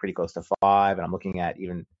pretty close to 5. And I'm looking at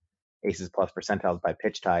even aces plus percentiles by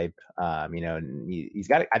pitch type. And he's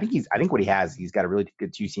got, I think what he has, he's got a really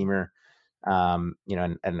good two-seamer, and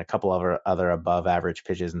a couple of other above average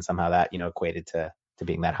pitches, and somehow that, equated to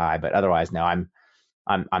being that high. But otherwise, no,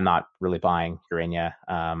 I'm not really buying Urena.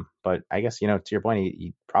 But I guess, to your point,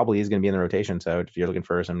 he probably is going to be in the rotation. So if you're looking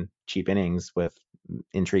for some cheap innings with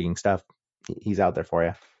intriguing stuff, he's out there for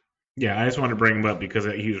you. Yeah, I just wanted to bring him up because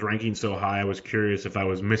he was ranking so high. I was curious if I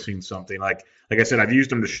was missing something. Like I said, I've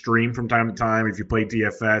used him to stream from time to time. If you play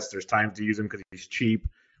DFS, there's time to use him because he's cheap.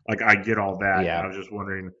 I get all that. Yeah. I was just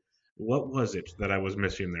wondering, what was it that I was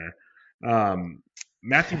missing there?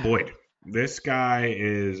 Matthew Boyd. This guy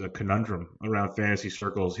is a conundrum around fantasy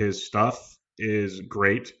circles. His stuff is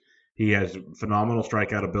great. He has phenomenal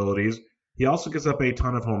strikeout abilities. He also gets up a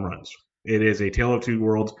ton of home runs. It is a tale of two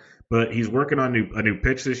worlds, but he's working on a new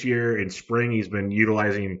pitch this year. In spring, he's been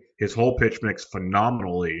utilizing his whole pitch mix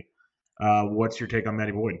phenomenally. What's your take on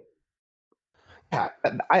Matty Boyd? Yeah,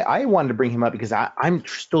 I wanted to bring him up because I'm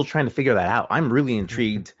still trying to figure that out. I'm really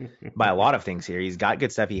intrigued by a lot of things here. He's got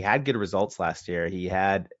good stuff. He had good results last year. He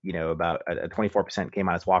had, about a 24% K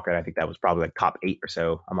minus walk rate. I think that was probably top 8 or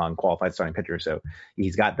so among qualified starting pitchers. So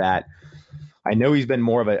he's got that. I know he's been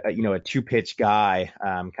more of a two-pitch guy,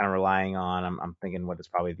 kind of relying on. I'm thinking what is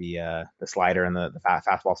probably the slider and the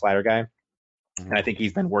fastball slider guy. Mm-hmm. And I think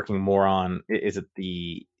he's been working more on. Is it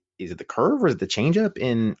the curve or is it the changeup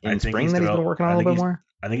in spring that he's been working on a little bit more?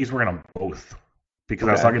 I think he's working on both. Because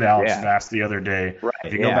I was talking to Alex Fast the other day. Right,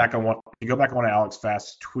 if you go back on one of Alex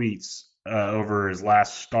Fast's tweets over his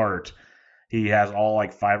last start, he has all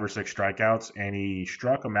 5 or 6 strikeouts, and he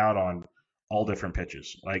struck them out on all different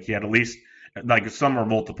pitches. He had at least some are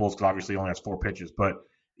multiples because obviously he only has 4 pitches, but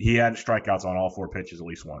he had strikeouts on all 4 pitches at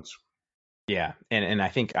least once. Yeah, and I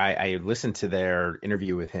think I listened to their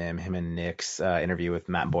interview with him and Nick's interview with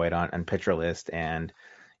Matt Boyd on Pitcher List, and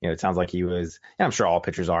it sounds like he was. And I'm sure all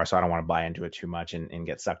pitchers are, so I don't want to buy into it too much and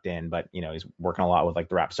get sucked in. But he's working a lot with like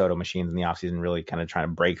the Rapsodo machines in the offseason, really kind of trying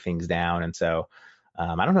to break things down. And so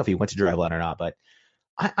I don't know if he went to driveline or not, but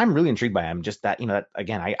I'm really intrigued by him. Just that that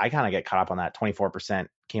again, I kind of get caught up on that 24%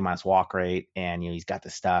 K minus walk rate, and he's got the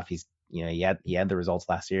stuff. He's he had the results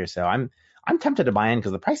last year, so I'm tempted to buy in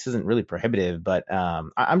because the price isn't really prohibitive, but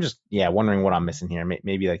I'm just wondering what I'm missing here.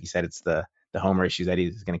 Maybe like you said, it's the homer issues that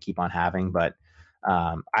he's going to keep on having, but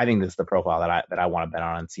I think this is the profile that I want to bet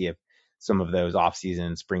on and see if some of those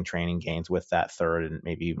offseason spring training gains with that third and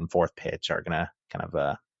maybe even fourth pitch are going to kind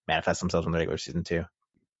of manifest themselves in the regular season too.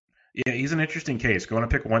 Yeah, he's an interesting case. Going to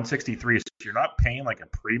pick 163, so you're not paying like a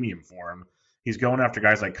premium for him. He's going after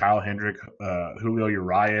guys like Kyle Hendrick, Julio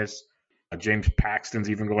Urias, James Paxton's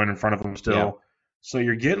even going in front of him still. Yeah. So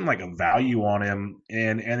you're getting like a value on him,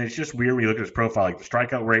 and it's just weird when you look at his profile. Like the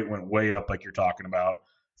strikeout rate went way up, like you're talking about.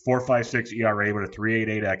 4.56 ERA, but a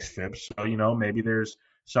 3.88 xFIP. So maybe there's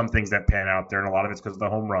some things that pan out there, and a lot of it's because of the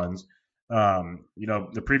home runs.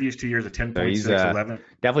 The previous 2 years of 10.6, 11.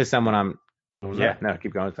 Definitely someone I'm. No,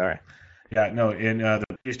 keep going. Sorry. Yeah, no. In the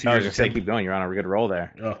previous 2 years, I was just saying, keep going. You're on a good roll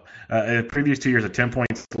there. In the previous 2 years, of 10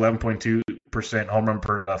 points, 11.2% home run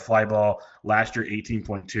per fly ball. Last year,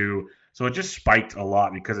 18.2. So it just spiked a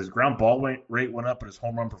lot because his ground ball rate went up, but his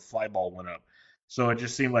home run per fly ball went up. So it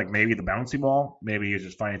just seemed like maybe the bouncy ball, maybe he was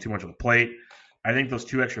just finding too much of the plate. I think those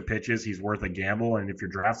 2 extra pitches, he's worth a gamble. And if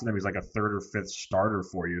you're drafting him, he's like a third or fifth starter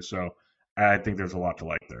for you. So I think there's a lot to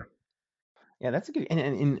like there. Yeah, that's a good.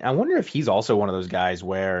 And I wonder if he's also one of those guys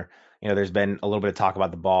where there's been a little bit of talk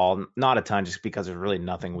about the ball, not a ton, just because there's really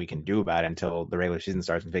nothing we can do about it until the regular season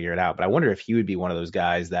starts and figure it out. But I wonder if he would be one of those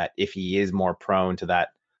guys that if he is more prone to that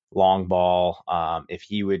long ball, if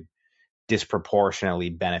he would disproportionately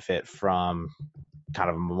benefit from kind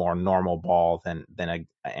of a more normal ball than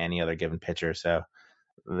any other given pitcher. So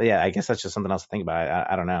yeah, I guess that's just something else to think about.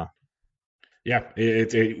 I don't know. Yeah,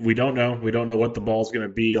 we don't know. We don't know what the ball's going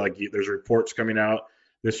to be. Like there's reports coming out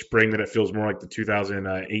this spring that it feels more like the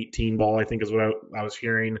 2018 ball, I think is what I was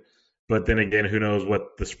hearing. But then again, who knows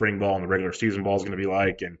what the spring ball and the regular season ball is going to be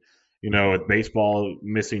like. And, with baseball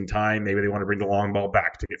missing time, maybe they want to bring the long ball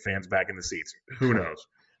back to get fans back in the seats. Who knows?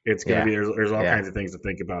 It's going to be there's all kinds of things to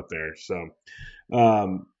think about there. So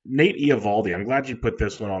Nate Eovaldi, I'm glad you put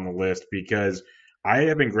this one on the list because – I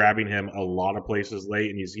have been grabbing him a lot of places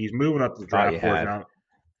late, and he's moving up the draft board now.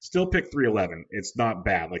 Still pick 311. It's not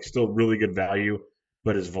bad. Like, still really good value,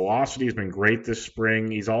 but his velocity has been great this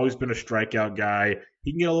spring. He's always been a strikeout guy.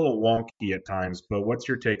 He can get a little wonky at times, but what's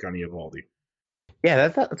your take on Eovaldi? Yeah,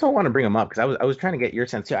 that's why I want to bring him up because I was trying to get your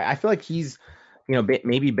sense too. I feel like he's,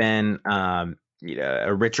 maybe been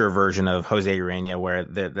a richer version of Jose Urena, where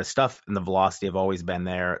the stuff and the velocity have always been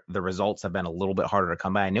there. The results have been a little bit harder to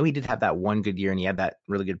come by. I know he did have that one good year, and he had that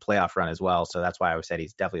really good playoff run as well. So that's why I always said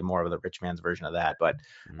he's definitely more of the rich man's version of that. But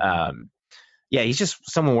he's just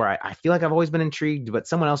someone where I feel like I've always been intrigued, but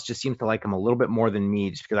someone else just seems to like him a little bit more than me,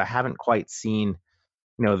 just because I haven't quite seen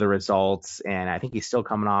the results, and I think he's still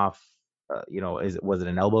coming off. Was it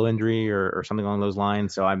an elbow injury or something along those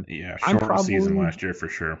lines? So I'm probably season last year for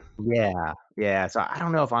sure. Yeah. So I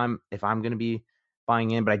don't know if I'm going to be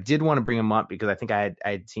buying in, but I did want to bring him up because I think I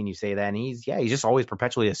had seen you say that, and he's just always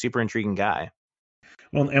perpetually a super intriguing guy.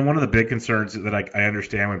 Well, and one of the big concerns that I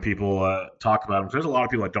understand when people talk about him, there's a lot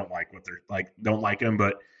of people that don't like him,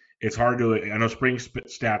 but it's hard to. I know spring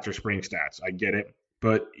stats are spring stats. I get it,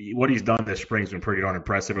 but what he's done this spring's been pretty darn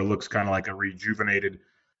impressive. It looks kind of like a rejuvenated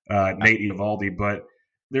Nate Eovaldi, but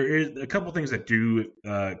there is a couple things that do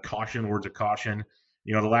words of caution.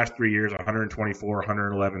 The last 3 years, 124,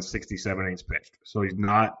 111, 67 innings pitched. So he's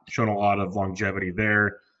not shown a lot of longevity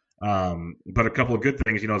there. But a couple of good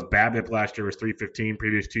things, his BABIP last year was 315.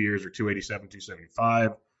 Previous 2 years are 287,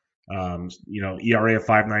 275. ERA of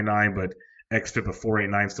 5.99, but xFIP of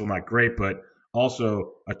 4.89, still not great. But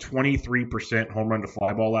also a 23% home run to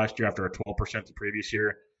fly ball last year after a 12% the previous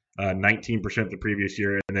year. 19% the previous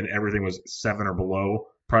year, and then everything was 7 or below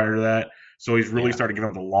prior to that. So he's really started giving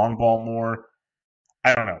up the long ball more.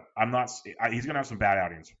 I don't know. He's going to have some bad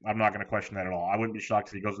outings. I'm not going to question that at all. I wouldn't be shocked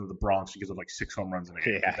if he goes into the Bronx. He gives up like 6 home runs in a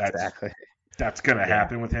game. Yeah, exactly. That's going to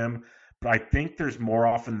happen with him. But I think there's more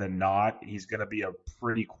often than not, he's going to be a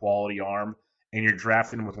pretty quality arm, and you're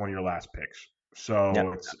drafting him with one of your last picks. So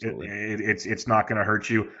it's not going to hurt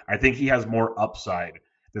you. I think he has more upside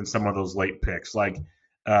than some of those late picks. Like,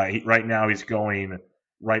 right now, he's going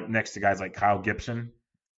right next to guys like Kyle Gibson,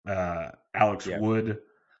 Alex Wood,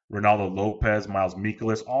 Ronaldo Lopez, Miles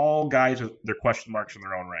Mikolas, all guys, they're question marks in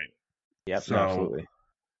their own right. Yep, no, So absolutely.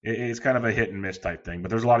 it's kind of a hit and miss type thing. But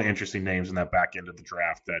there's a lot of interesting names in that back end of the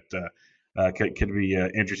draft that could be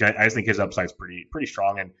interesting. I just think his upside's pretty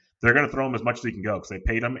strong, and they're going to throw him as much as he can go because they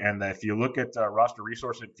paid him. And if you look at roster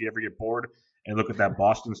resources, if you ever get bored and look at that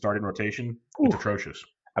Boston starting rotation, it's Ooh, atrocious.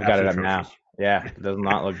 I've got it up Absolutely now. atrocious. Yeah, it does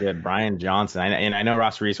not look good. Brian Johnson. And I know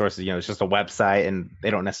roster resources, it's just a website and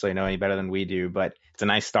they don't necessarily know any better than we do, but it's a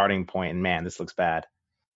nice starting point. And man, this looks bad.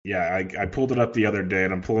 Yeah, I pulled it up the other day,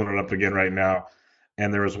 and I'm pulling it up again right now.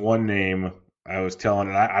 And there was one name I was telling,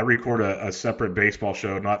 and I record a separate baseball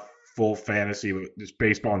show, not full fantasy, but just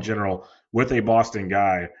baseball in general, with a Boston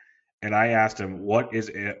guy. And I asked him, what is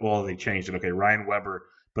it? Well, they changed it. Okay, Ryan Weber.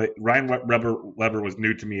 But Weber was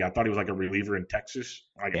new to me. I thought he was like a reliever in Texas.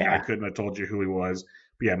 I Yeah, couldn't have told you who he was.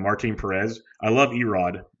 But yeah, Martin Perez. I love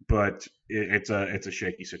Erod, but it's a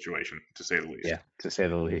shaky situation, to say the least. yeah, to say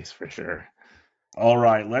the least, for sure. All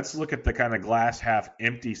right, let's look at the kind of glass half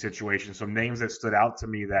empty situation. Some names that stood out to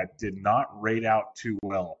me that did not rate out too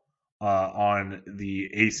well on the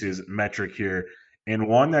Aces metric here. And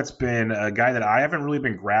one that's been a guy that I haven't really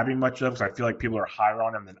been grabbing much of because I feel like people are higher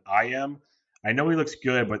on him than I am. I know he looks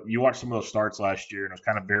good, but you watched some of those starts last year and it was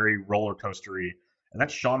kind of very roller coastery. And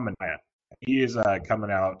that's Sean Manaea. He is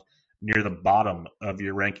coming out near the bottom of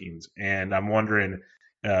your rankings. And I'm wondering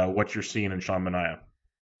what you're seeing in Sean Manaea.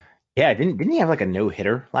 Yeah, didn't he have like a no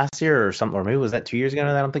hitter last year or something? Or maybe was that 2 years ago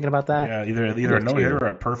now that I'm thinking about that? Yeah, either I think it a was no two. hitter or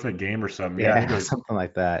a perfect game or something. Yeah, I think it Yeah, was. something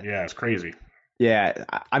like that. Yeah, it's crazy. Yeah,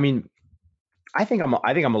 I mean, I think I'm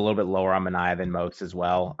a little bit lower on Manaea than most as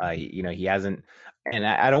well. He hasn't, and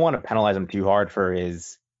I don't want to penalize him too hard for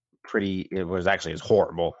his it was actually his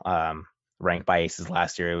horrible ranked by Aces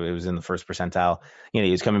last year. It was in the first percentile. He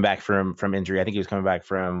was coming back from injury. I think he was coming back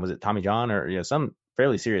from, was it Tommy John or some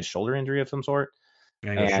fairly serious shoulder injury of some sort.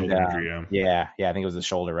 Yeah, he got a And shoulder injury. yeah, I think it was the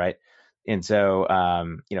shoulder, right? And so,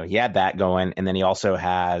 he had that going, and then he also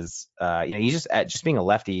has, he's just being a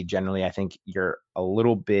lefty. Generally, I think you're a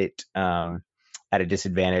little bit at a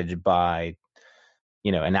disadvantage by,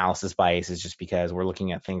 analysis biases, just because we're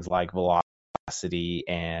looking at things like velocity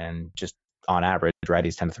and just on average,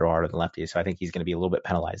 righties tend to throw harder than lefties. So I think he's going to be a little bit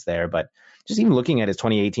penalized there. But just even looking at his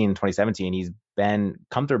 2018 and 2017, he's been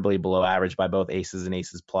comfortably below average by both Aces and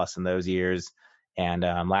Aces Plus in those years. And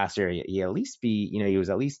last year, he was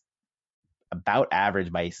at least about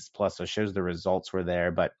average by Aces Plus, so it shows the results were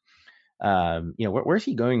there. But where's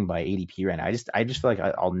he going by ADP right now? I just feel like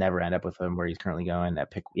I'll never end up with him where he's currently going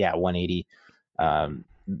at pick 180.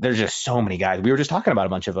 There's just so many guys. We were just talking about a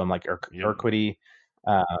bunch of them, like Urquidy,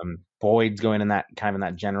 Boyd's going in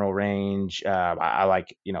that general range. I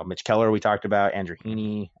like Mitch Keller. We talked about Andrew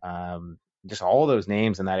Heaney. Just all of those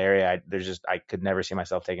names in that area. I could never see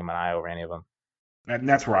myself taking my eye over any of them. And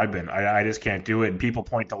that's where I've been. I just can't do it. And people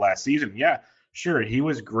point to last season. Yeah, sure. He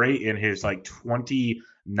was great in his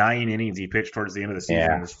 29 innings he pitched towards the end of the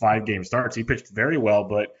season. His 5-game starts. He pitched very well,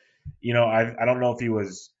 but I don't know if he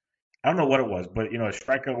was. I don't know what it was, but his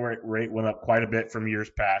strikeout rate went up quite a bit from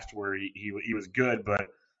years past where he was good, but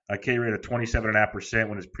a K rate of 27.5%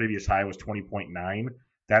 when his previous high was 20.9.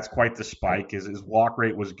 That's quite the spike. His walk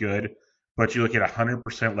rate was good, but you look at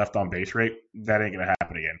 100% left on base rate, that ain't gonna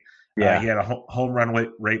happen again. Yeah. He had a home run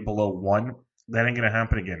rate below 1. That ain't going to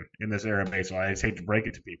happen again in this era of baseball. I just hate to break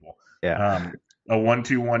it to people. Yeah. A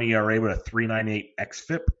 1.21 ERA with a 3.98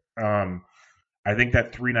 xFIP. I think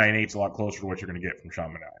that 3.98 is a lot closer to what you're going to get from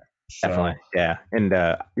Sean Manaea. So, definitely. Yeah. And,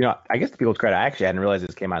 I guess to people's credit, I actually hadn't realized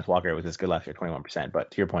this K-minus walk rate was this good last year, 21%.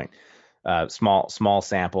 But to your point, small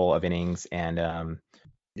sample of innings. And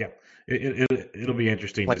it'll be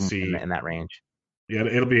interesting to see. In that range. Yeah,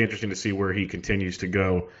 it'll be interesting to see where he continues to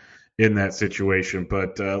go in that situation.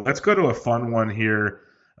 But let's go to a fun one here.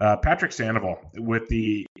 Patrick Sandoval, with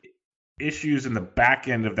the issues in the back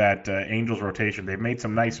end of that Angels rotation, they've made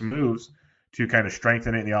some nice moves to kind of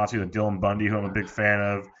strengthen it in the offseason with Dylan Bundy, who I'm a big fan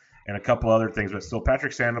of, and a couple other things. But still,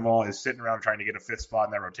 Patrick Sandoval is sitting around trying to get a 5th spot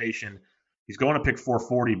in that rotation. He's going to pick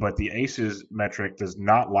 440, but the Aces metric does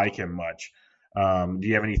not like him much. Do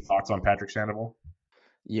you have any thoughts on Patrick Sandoval?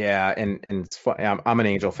 Yeah, and it's fun. I'm an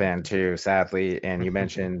Angel fan too, sadly. And you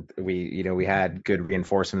mentioned we had good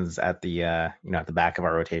reinforcements at the at the back of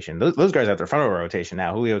our rotation. Those guys at the front of our rotation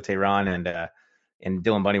now. Julio Teheran and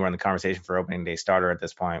Dylan Bundy were in the conversation for opening day starter at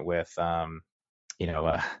this point with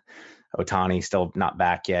Ohtani still not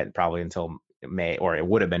back yet, probably until May, or it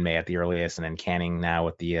would have been May at the earliest, and then Canning now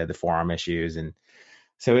with the forearm issues. And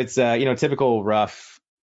so it's typical rough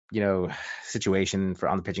situation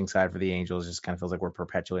on the pitching side for the Angels. Just kind of feels like we're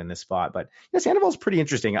perpetually in this spot. But Sandoval's pretty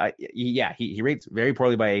interesting. He rates very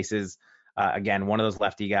poorly by Aces. Again, one of those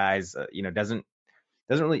lefty guys. Doesn't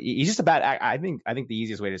doesn't really. He's just a bad. I think the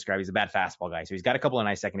easiest way to describe, he's a bad fastball guy. So he's got a couple of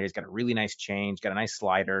nice secondaries, got a really nice change, got a nice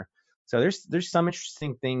slider. So there's some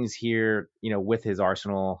interesting things here, with his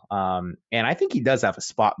arsenal. And I think he does have a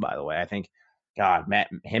spot, by the way. I think, God,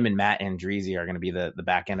 him and Matt Andriese are going to be the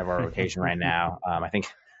back end of our rotation right now. I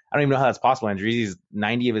don't even know how that's possible. Andriese's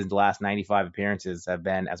 90 of his last 95 appearances have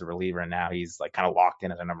been as a reliever, and now he's like kind of locked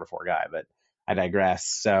in as a number 4 guy. But I digress.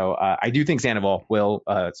 So I do think Sandoval will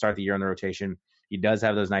start the year in the rotation. He does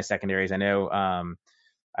have those nice secondaries. I know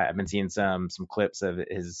I've been seeing some clips of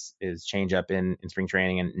his changeup in spring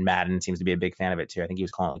training, and Madden seems to be a big fan of it too. I think he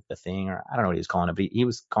was calling it the thing, or I don't know what he was calling it, but he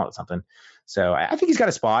was calling it something. So I think he's got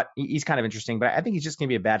a spot. He's kind of interesting, but I think he's just going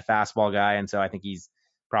to be a bad fastball guy, and so I think he's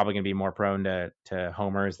probably going to be more prone to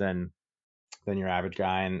homers than your average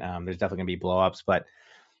guy, and there's definitely going to be blowups. But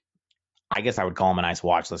I guess I would call him a nice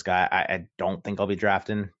watch list guy. I don't think I'll be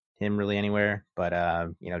drafting him really anywhere, but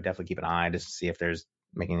definitely keep an eye just to see if there's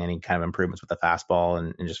making any kind of improvements with the fastball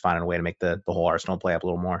and just finding a way to make the whole arsenal play up a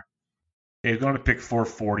little more. He's going to pick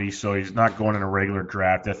 440, so he's not going in a regular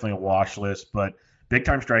draft. Definitely a wash list, but big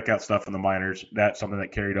time strikeout stuff in the minors. That's something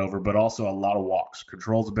that carried over, but also a lot of walks.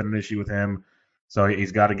 Controls have been an issue with him, so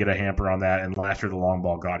he's got to get a hamper on that. And last year the long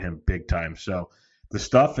ball got him big time. So the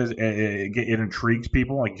stuff it intrigues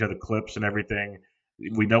people, like you said, the clips and everything.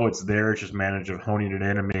 We know it's there. It's just managed of honing it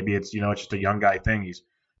in, and maybe it's it's just a young guy thing. He's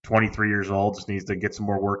 23 years old, just needs to get some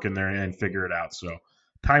more work in there and figure it out. So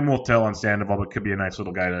time will tell on Sandoval, but could be a nice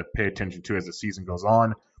little guy to pay attention to as the season goes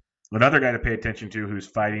on. Another guy to pay attention to who's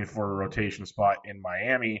fighting for a rotation spot in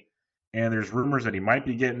Miami, and there's rumors that he might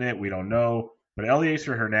be getting it. We don't know. But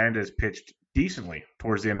Eliezer Hernandez pitched decently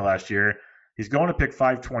towards the end of last year. He's going to pick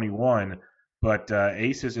 521, but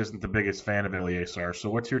Aces isn't the biggest fan of Eliezer. So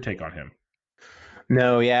what's your take on him?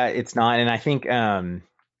 No, yeah, it's not. And I think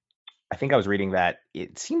I was reading that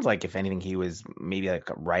it seems like, if anything, he was maybe like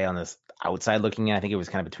right on this outside looking in. I think it was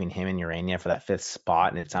kind of between him and Urania for that 5th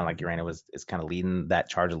spot, and it sounded like Urania is kind of leading that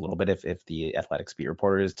charge a little bit if the Athletics beat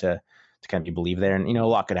reporter is to kind of be believed there. And a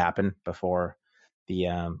lot could happen before the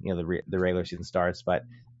the regular season starts, but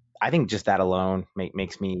I think just that alone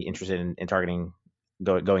makes me interested in targeting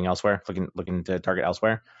going elsewhere, looking to target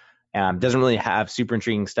elsewhere. Doesn't really have super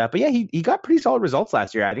intriguing stuff, but yeah, he got pretty solid results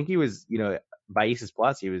last year. I think he was by Aces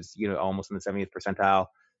Plus, he was almost in the 70th percentile.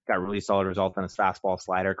 Got really solid results on his fastball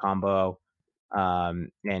slider combo, and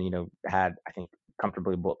had, I think,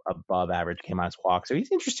 comfortably above average K- walk. So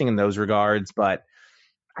he's interesting in those regards, but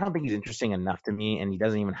I don't think he's interesting enough to me, and he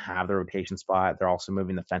doesn't even have the rotation spot. They're also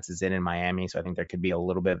moving the fences in Miami, so I think there could be a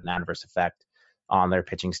little bit of an adverse effect on their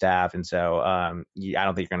pitching staff. And so I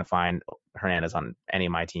don't think you're going to find Hernandez on any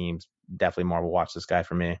of my teams. Definitely more of a watch this guy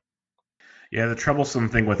for me. Yeah, the troublesome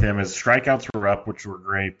thing with him is strikeouts were up, which were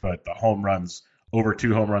great, but the home runs, over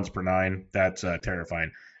 2 home runs per 9, that's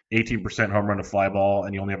terrifying. 18% home run to fly ball,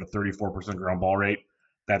 and you only have a 34% ground ball rate.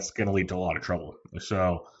 That's going to lead to a lot of trouble.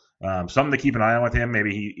 So something to keep an eye on with him.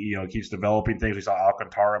 Maybe he keeps developing things. We saw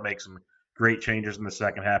Alcantara make some great changes in the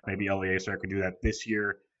second half. Maybe Eliezer can do that this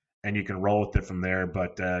year, and you can roll with it from there.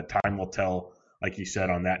 But time will tell, like you said,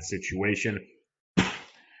 on that situation.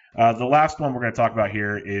 The last one we're going to talk about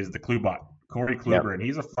here is the Klubot, Corey Kluber. Yep. And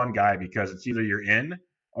he's a fun guy because it's either you're in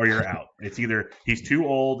or you're out. It's either he's too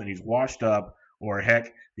old and he's washed up, or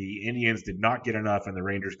heck, the Indians did not get enough and the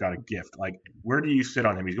Rangers got a gift. Like, where do you sit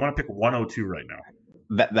on him? He's going to pick 102 right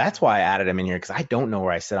now. That's why I added him in here, because I don't know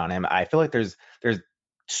where I sit on him. I feel like there's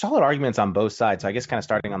solid arguments on both sides. So I guess kind of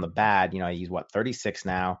starting on the bad, he's 36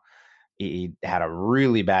 now. He had a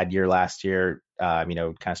really bad year last year.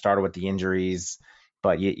 Kind of started with the injuries,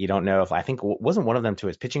 but you don't know if, I think, wasn't one of them to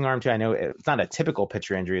his pitching arm too. I know it's not a typical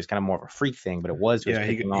pitcher injury; it's kind of more of a freak thing, but it was to his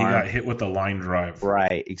pitching arm. He got hit with the line drive.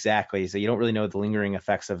 Right, exactly. So you don't really know the lingering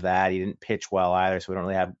effects of that. He didn't pitch well either, so we don't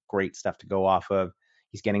really have great stuff to go off of.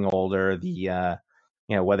 He's getting older. The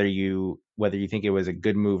whether you think it was a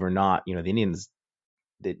good move or not, the Indians,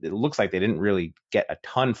 it looks like they didn't really get a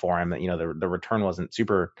ton for him. The return wasn't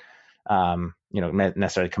super,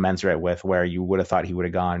 necessarily commensurate with where you would have thought he would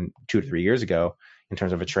have gone 2 to 3 years ago in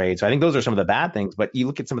terms of a trade. So I think those are some of the bad things, but you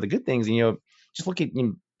look at some of the good things, and, just look at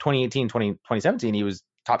 2018, 2017, he was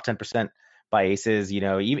top 10% by Aces,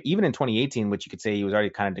 even in 2018, which you could say he was already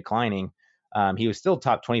kind of declining. He was still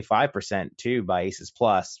top 25% too by Aces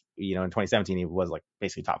Plus. In 2017, he was like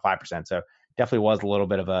basically top 5%. So definitely was a little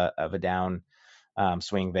bit of a down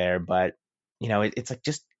swing there, but it's like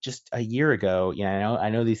just a year ago. I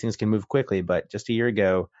know these things can move quickly, but just a year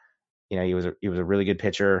ago, he was a really good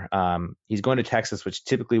pitcher. He's going to Texas, which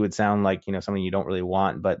typically would sound like something you don't really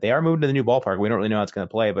want, but they are moving to the new ballpark. We don't really know how it's going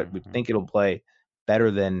to play, but we think it'll play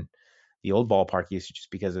better than the old ballpark usage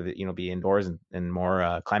just because of it, be indoors and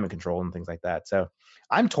more climate control and things like that. So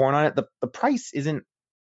I'm torn on it. The price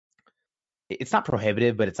it's not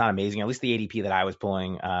prohibitive, but it's not amazing. At least the ADP that I was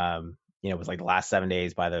pulling, was like the last 7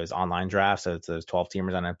 days by those online drafts. So it's those 12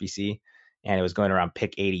 teamers on FBC, and it was going around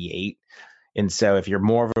pick 88. And so if you're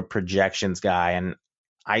more of a projections guy, and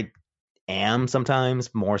I am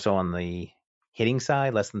sometimes more so on the hitting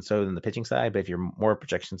side, less than so than the pitching side. But if you're more a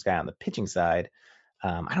projections guy on the pitching side, I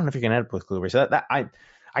don't know if you're going to end up with Kluber. So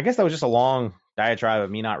I guess that was just a long diatribe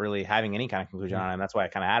of me not really having any kind of conclusion on him. That's why I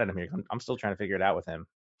kind of added him here. I'm still trying to figure it out with him.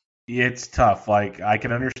 It's tough. Like, I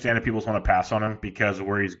can understand if people want to pass on him because of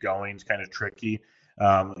where he's going is kind of tricky.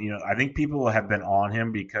 I think people have been on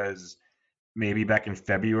him because maybe back in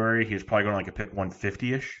February he was probably going like a pick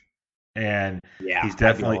 150-ish, and he's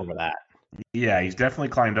definitely over that. Yeah, he's definitely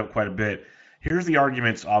climbed up quite a bit. Here's the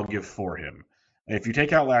arguments I'll give for him. If you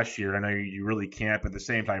take out last year, I know you really can't, but at the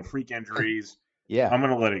same time, freak injuries. I'm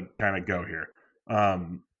going to let it kind of go here.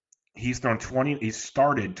 He's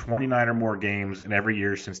started 29 or more games in every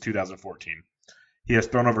year since 2014. He has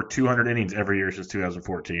thrown over 200 innings every year since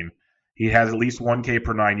 2014. He has at least 1 K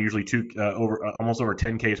per 9, usually almost over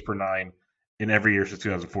 10 Ks per 9 in every year since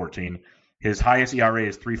 2014. His highest ERA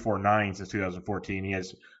is 3.49 since 2014. He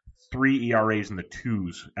has 3 ERAs in the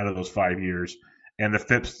 2s out of those 5 years, and the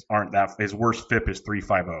FIPs aren't that. His worst FIP is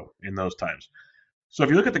 3.50 in those times. So if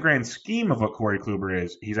you look at the grand scheme of what Corey Kluber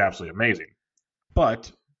is, he's absolutely amazing.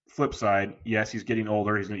 But flip side, yes, he's getting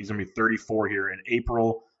older. He's going to be 34 here in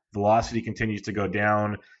April. Velocity continues to go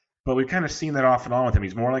down, but we've kind of seen that off and on with him.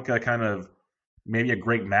 He's more like a kind of maybe a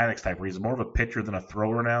Greg Maddux type, where he's more of a pitcher than a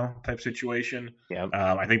thrower now type situation.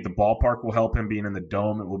 I think the ballpark will help him being in the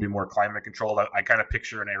dome. It will be more climate controlled. I kind of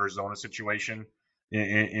picture an Arizona situation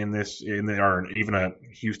or even a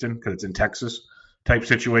Houston, because it's in Texas type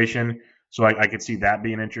situation. So I could see that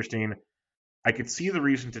being interesting. I could see the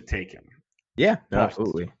reason to take him. Yeah,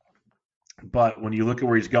 absolutely. But when you look at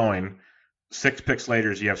where he's going, 6 picks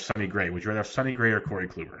later, you have Sonny Gray. Would you rather have Sonny Gray or Corey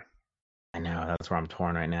Kluber? I know, that's where I'm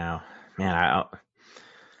torn right now. Man, I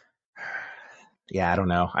don't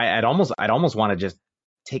know. I'd almost want to just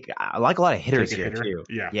take. I like a lot of hitters here too.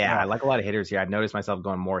 Yeah, I like a lot of hitters here. I've noticed myself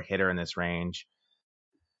going more hitter in this range.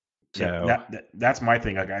 So that's my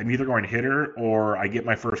thing. Like, I'm either going hitter or I get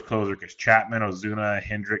my first closer, because Chapman, Ozuna,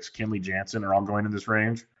 Hendricks, Kenley Jansen are all going in this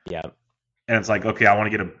range. Yeah, and it's like, okay, I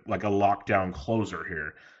want to get a lockdown closer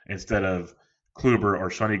here instead of Kluber or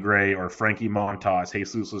Sonny Gray or Frankie Montas,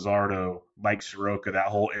 Jesus Luzardo, Mike Soroka, that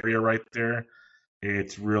whole area right there.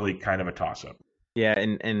 It's really kind of a toss-up. Yeah,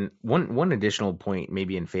 and one additional point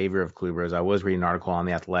maybe in favor of Kluber is I was reading an article on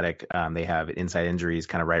The Athletic. They have inside injuries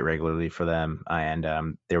kind of right regularly for them,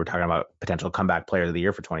 and they were talking about potential comeback player of the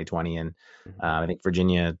year for 2020. And I think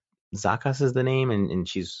Virginia Zakas is the name, and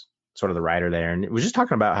she's sort of the writer there. And it was just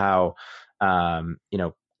talking about how,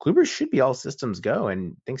 Kluber should be all systems go,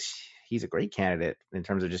 and thinks he's a great candidate in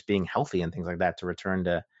terms of just being healthy and things like that to return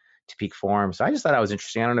to peak form. So I just thought that was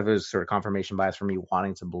interesting. I don't know if it was sort of confirmation bias for me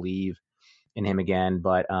wanting to believe in him again,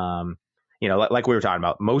 but like we were talking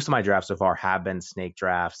about, most of my drafts so far have been snake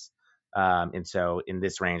drafts, and so in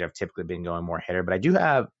this range I've typically been going more hitter, but I do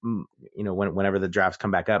have whenever the drafts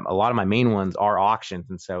come back up, a lot of my main ones are auctions,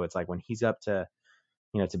 and so it's like when he's up to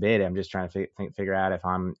to bid, I'm just trying to figure out if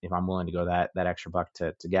I'm willing to go that extra buck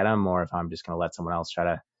to get him, or if I'm just going to let someone else try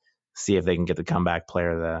to see if they can get the comeback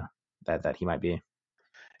player that he might be.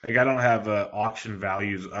 Like, I don't have auction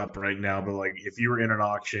values up right now, but like if you were in an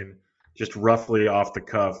auction, just roughly off the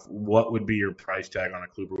cuff, what would be your price tag on a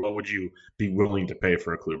Kluber? What would you be willing to pay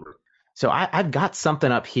for a Kluber? So I've got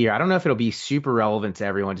something up here. I don't know if it'll be super relevant to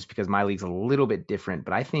everyone just because my league's a little bit different,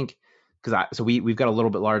 but I think we've got a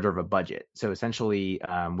little bit larger of a budget. So essentially,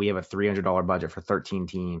 we have a $300 budget for 13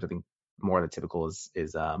 teams. I think more of the typical is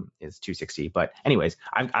 $260. But anyways,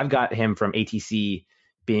 I've got him from ATC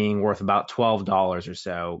being worth about $12 or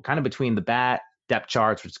so, kind of between the bat depth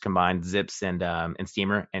charts, which combined Zips and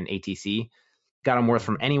Steamer and ATC. Got him worth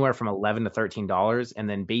from anywhere from $11 to $13, and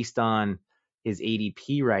then based on his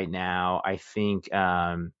ADP right now, I think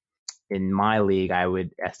in my league I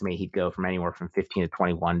would estimate he'd go from anywhere from $15 to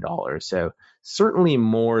 $21. So certainly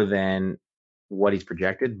more than what he's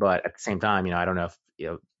projected, but at the same time, I don't know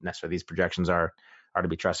if necessarily these projections are to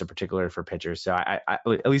be trusted, particularly for pitchers. So I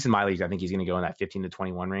at least in my league, I think he's going to go in that 15 to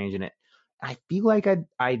 21 range, and I feel like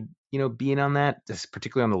I'd be in on that, just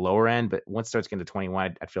particularly on the lower end. But once it starts getting to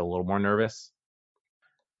 21, I'd feel a little more nervous.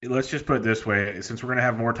 Let's just put it this way. Since we're going to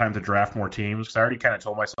have more time to draft more teams, because I already kind of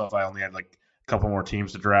told myself I only had like a couple more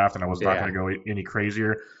teams to draft, and I was not going to go any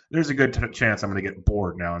crazier. There's a good chance I'm going to get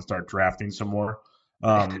bored now and start drafting some more.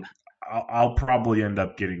 I'll probably end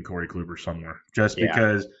up getting Corey Kluber somewhere just Yeah.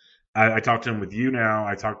 because I talked to him with you now.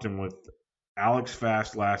 I talked to him with Alex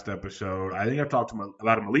Fast last episode. I think I've talked to him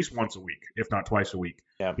about him at least once a week, if not twice a week.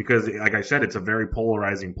 Yeah. Because, like I said, it's a very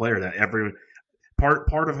polarizing player that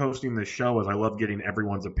part of hosting this show is I love getting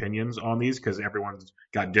everyone's opinions on these because everyone's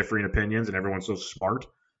got differing opinions and everyone's so smart.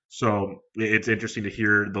 So it's interesting to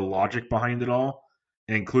hear the logic behind it all.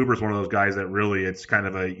 And Kluber's one of those guys that really it's kind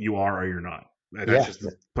of a you are or you're not. That's just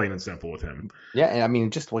plain and simple with him. Yeah, and I mean,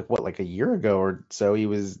 just like a year ago or so, he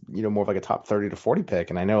was more of like a top 30 to 40 pick,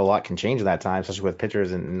 and I know a lot can change in that time, especially with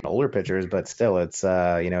pitchers and older pitchers. But still, it's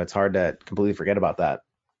it's hard to completely forget about that.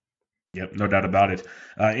 Yep, no doubt about it.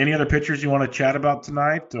 Any other pitchers you want to chat about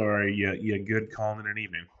tonight, or are you good calling it an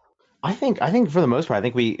evening? I think for the most part, I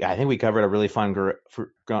think we covered a really fun group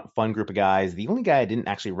of guys. The only guy I didn't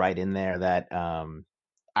actually write in there that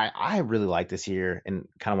I really like this year and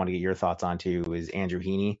kind of want to get your thoughts on too is Andrew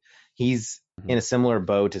Heaney. He's in a similar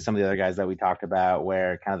boat to some of the other guys that we talked about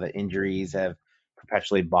where kind of the injuries have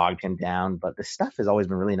perpetually bogged him down, but the stuff has always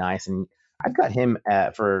been really nice. And I've got him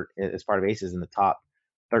for as part of aces in the top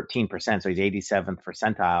 13%. So he's 87th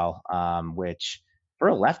percentile, which for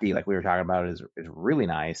a lefty, like we were talking about, is really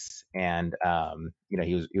nice. And,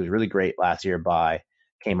 he was really great last year by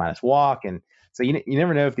K-minus walk. And so you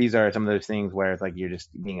never know if these are some of those things where it's like you're just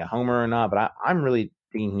being a homer or not. But I'm really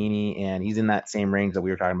digging Heaney, and he's in that same range that we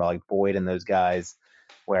were talking about, like Boyd and those guys,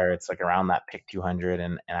 where it's like around that pick 200,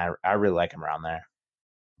 and I really like him around there.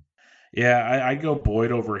 Yeah, I'd go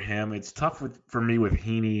Boyd over him. It's tough for me with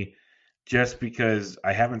Heaney just because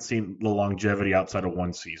I haven't seen the longevity outside of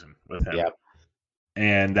one season with him. Yep.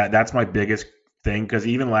 And that's my biggest thing because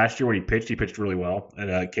even last year when he pitched really well at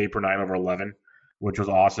a K per 9 over 11, which was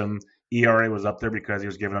awesome. ERA was up there because he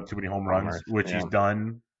was giving up too many home runs, which he's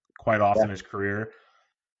done quite often in his career.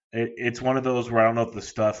 It's one of those where I don't know if the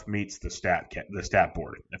stuff meets the stat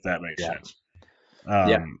board, if that makes sense.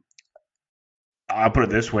 I'll put it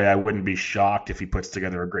this way: I wouldn't be shocked if he puts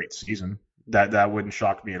together a great season. That wouldn't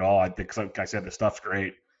shock me at all. I think, like I said, the stuff's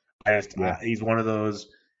great. He's one of those.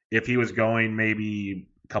 If he was going maybe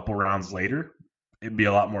a couple rounds later, it'd be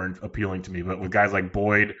a lot more appealing to me. But with guys like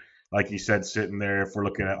Boyd, like you said, sitting there, if we're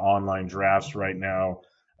looking at online drafts right now,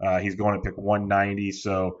 he's going to pick 190.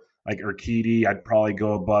 So like Urquidy, I'd probably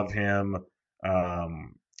go above him. I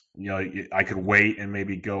could wait and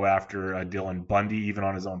maybe go after Dylan Bundy, even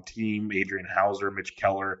on his own team, Adrian Hauser, Mitch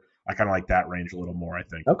Keller. I kind of like that range a little more, I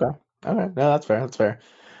think. Okay. No, that's fair.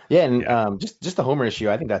 Yeah, and just the homer issue,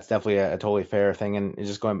 I think that's definitely a totally fair thing, and it's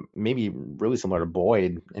just going maybe really similar to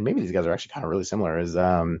Boyd, and maybe these guys are actually kind of really similar.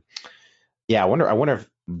 I wonder if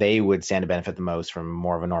they would stand to benefit the most from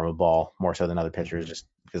more of a normal ball, more so than other pitchers, just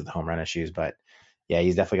because of the home run issues. But yeah,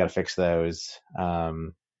 he's definitely got to fix those.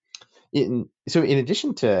 So in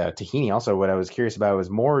addition to Heaney, also what I was curious about was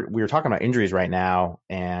more. We were talking about injuries right now,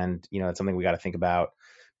 and it's something we got to think about.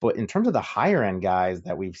 But in terms of the higher end guys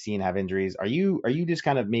that we've seen have injuries, are you just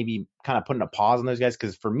kind of putting a pause on those guys?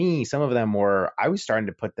 Because for me, some of them I was starting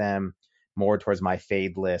to put them more towards my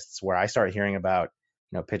fade lists, where I started hearing about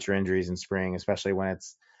pitcher injuries in spring, especially when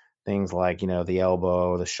it's things like the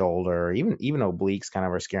elbow, the shoulder, even obliques kind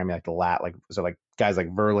of are scaring me, like the lat, like guys like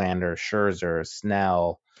Verlander, Scherzer,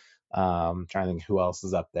 Snell. Trying to think who else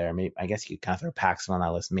is up there. Maybe I guess you could kind of throw Paxton on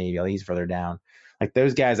that list. Maybe he's further down. Like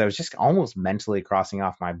those guys, I was just almost mentally crossing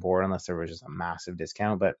off my board unless there was just a massive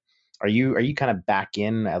discount. But are you kind of back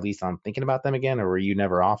in at least on thinking about them again, or were you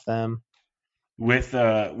never off them? With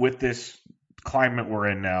this climate we're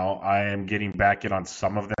in now, I am getting back in on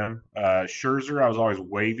some of them. Scherzer, I was always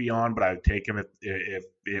wavy on, but I would take him if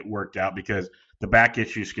it worked out because the back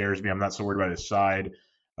issue scares me. I'm not so worried about his side.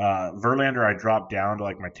 Verlander, I dropped down to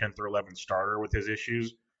like my 10th or 11th starter with his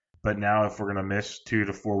issues. But now if we're going to miss 2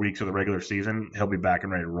 to 4 weeks of the regular season, he'll be back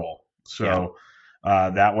and ready to roll. So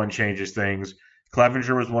that one changes things.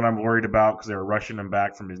 Clevenger was one I'm worried about because they were rushing him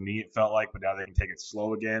back from his knee, it felt like, but now they can take it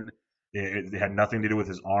slow again. It had nothing to do with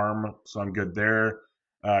his arm, so I'm good there.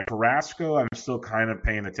 Carrasco, I'm still kind of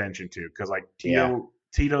paying attention to because like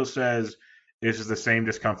Tito says this is the same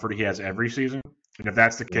discomfort he has every season. And if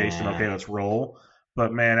that's the case, then okay, let's roll.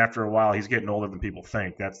 But man, after a while, he's getting older than people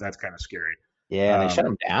think. That's kind of scary. Yeah, they shut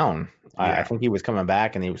him down. I think he was coming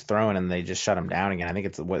back and he was throwing, and they just shut him down again. I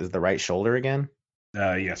think was the right shoulder again?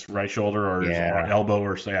 Yes, right shoulder or elbow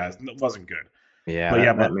or so. Yeah, it wasn't good.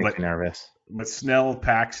 Yeah, that makes me nervous. But Snell,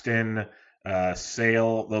 Paxton,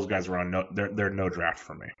 Sale, those guys are on they're no draft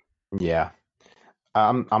for me. Yeah,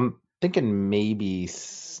 I'm thinking maybe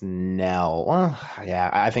Snell. Well, yeah,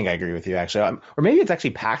 I think I agree with you actually, or maybe it's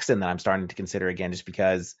actually Paxton that I'm starting to consider again, just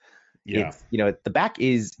because Yeah. It's, the back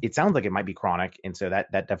it sounds like it might be chronic. And so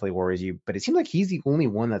that definitely worries you, but it seems like he's the only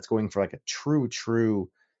one that's going for like a true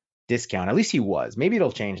discount. At least he was. Maybe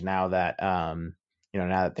it'll change now that, now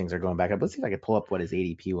that things are going back up. Let's see if I can pull up what his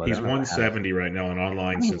ADP was. He's 170 right now and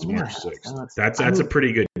online since March 6th. That's a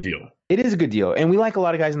pretty good deal. It is a good deal. And we like a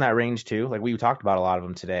lot of guys in that range too. Like we talked about a lot of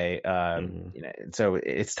them today. So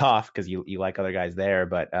it's tough because you like other guys there,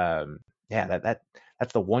 but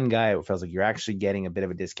that's the one guy who feels like you're actually getting a bit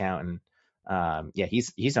of a discount. And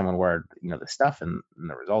he's someone where, the stuff and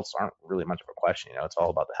the results aren't really much of a question. It's all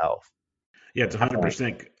about the health. Yeah, it's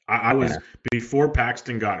 100%. I was before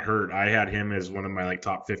Paxton got hurt. I had him as one of my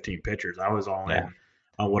top 15 pitchers. I was all in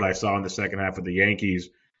on what I saw in the second half of the Yankees.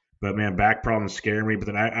 But man, back problems scare me. But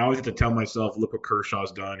then I always have to tell myself, look what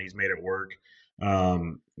Kershaw's done. He's made it work.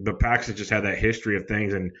 But Paxton just had that history of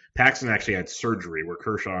things, and Paxton actually had surgery where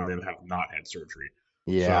Kershaw and them have not had surgery.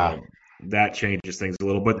 Yeah, so that changes things a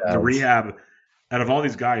little. But the rehab, out of all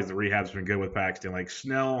these guys, the rehab's been good with Paxton. Like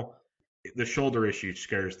Snell, the shoulder issue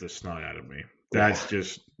scares the snot out of me. That's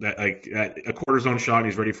just that a cortisone shot and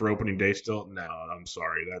he's ready for opening day still. No, I'm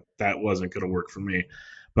sorry. That wasn't going to work for me.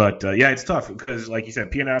 But it's tough because, like you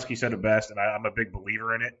said, Pianowski said it best, and I'm a big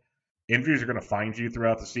believer in it. Injuries are going to find you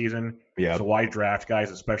throughout the season. Yeah. So why draft guys,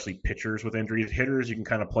 especially pitchers with injuries? Hitters you can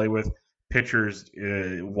kind of play with. Pitchers,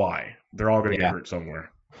 why? They're all going to get hurt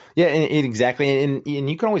somewhere. Yeah, exactly. And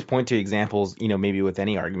you can always point to examples, maybe with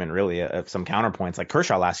any argument really of some counterpoints. Like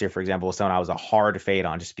Kershaw last year, for example, was someone I was a hard fade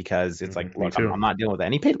on just because it's like, look, I'm not dealing with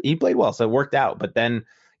that. And he played well, so it worked out. But then,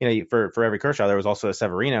 for every Kershaw, there was also a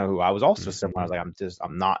Severino who I was also someone I was like,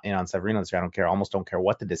 I'm not in on Severino this year. I don't care. I almost don't care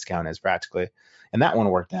what the discount is practically. And that one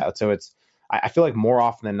worked out. So I feel like more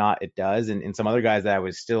often than not it does. And some other guys that I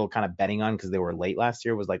was still kind of betting on because they were late last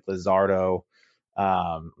year was like Luzardo.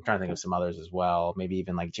 I'm trying to think of some others as well. Maybe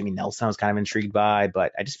even like Jimmy Nelson I was kind of intrigued by,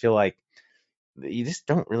 but I just feel like you just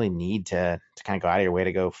don't really need to kind of go out of your way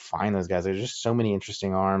to go find those guys. There's just so many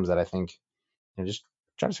interesting arms that I think just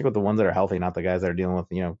try to stick with the ones that are healthy, not the guys that are dealing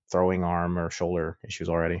with, throwing arm or shoulder issues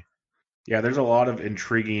already. Yeah, there's a lot of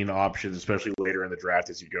intriguing options, especially later in the draft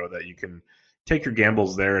as you go, that you can take your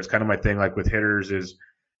gambles there. It's kind of my thing, like with hitters is,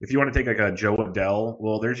 if you want to take like a Joe Adell,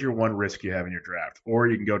 well, there's your one risk you have in your draft. Or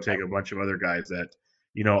you can go take a bunch of other guys that,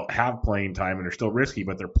 have playing time and are still risky,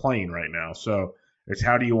 but they're playing right now. So it's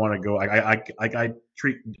how do you want to go? I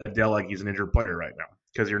treat Adell like he's an injured player right now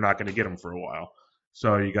because you're not going to get him for a while.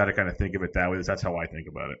 So you got to kind of think of it that way. That's how I think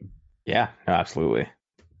about it. Yeah, no, absolutely.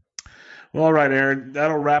 Well, all right, Aaron,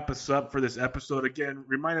 that'll wrap us up for this episode. Again,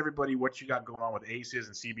 remind everybody what you got going on with Aces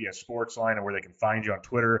and CBS Sportsline and where they can find you on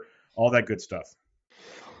Twitter, all that good stuff.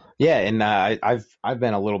 Yeah, and I've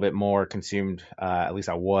been a little bit more consumed, at least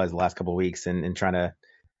I was the last couple of weeks, in trying to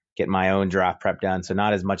get my own draft prep done. So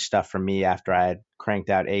not as much stuff from me after I had cranked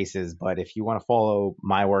out Aces. But if you want to follow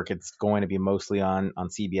my work, it's going to be mostly on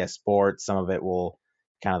CBS Sports. Some of it will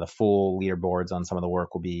kind of the full leaderboards on some of the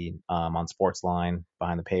work will be on Sportsline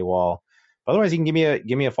behind the paywall. But otherwise, you can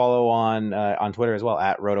give me a follow on Twitter as well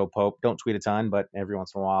at RotoPope. Don't tweet a ton, but every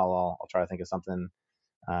once in a while I'll try to think of something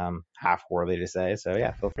half worthy to say. So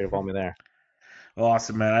yeah, feel free to follow me there. Well,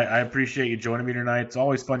 awesome, man. I appreciate you joining me tonight. It's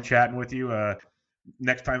always fun chatting with you.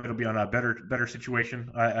 Next time it'll be on a better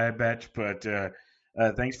situation, I bet. But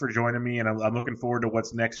thanks for joining me, and I'm looking forward to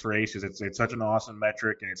what's next for Aces. It's such an awesome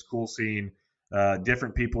metric, and it's cool seeing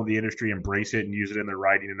different people in the industry embrace it and use it in their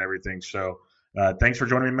writing and everything. So thanks for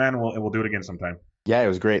joining me, man. We'll do it again sometime. Yeah, it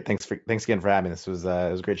was great. Thanks again for having me. It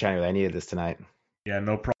was great chatting with you. I needed this tonight. Yeah,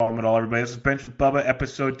 no problem at all, everybody. This is Bench with Bubba,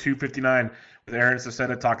 episode 259 with Aaron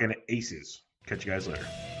Sacetta talking Aces. Catch you guys later.